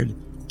shared,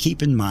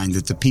 keep in mind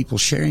that the people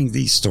sharing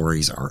these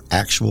stories are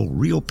actual,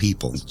 real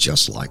people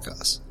just like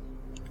us.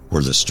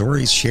 Were the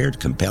stories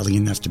shared compelling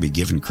enough to be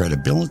given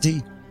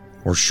credibility,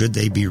 or should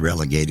they be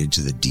relegated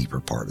to the deeper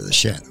part of the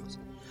shadows?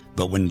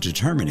 But when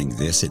determining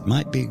this, it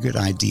might be a good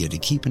idea to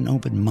keep an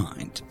open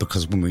mind,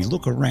 because when we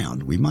look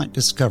around, we might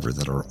discover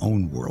that our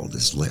own world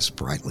is less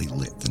brightly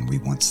lit than we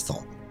once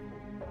thought.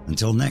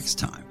 Until next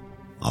time,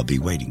 I'll be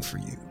waiting for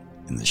you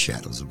in the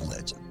shadows of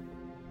legend.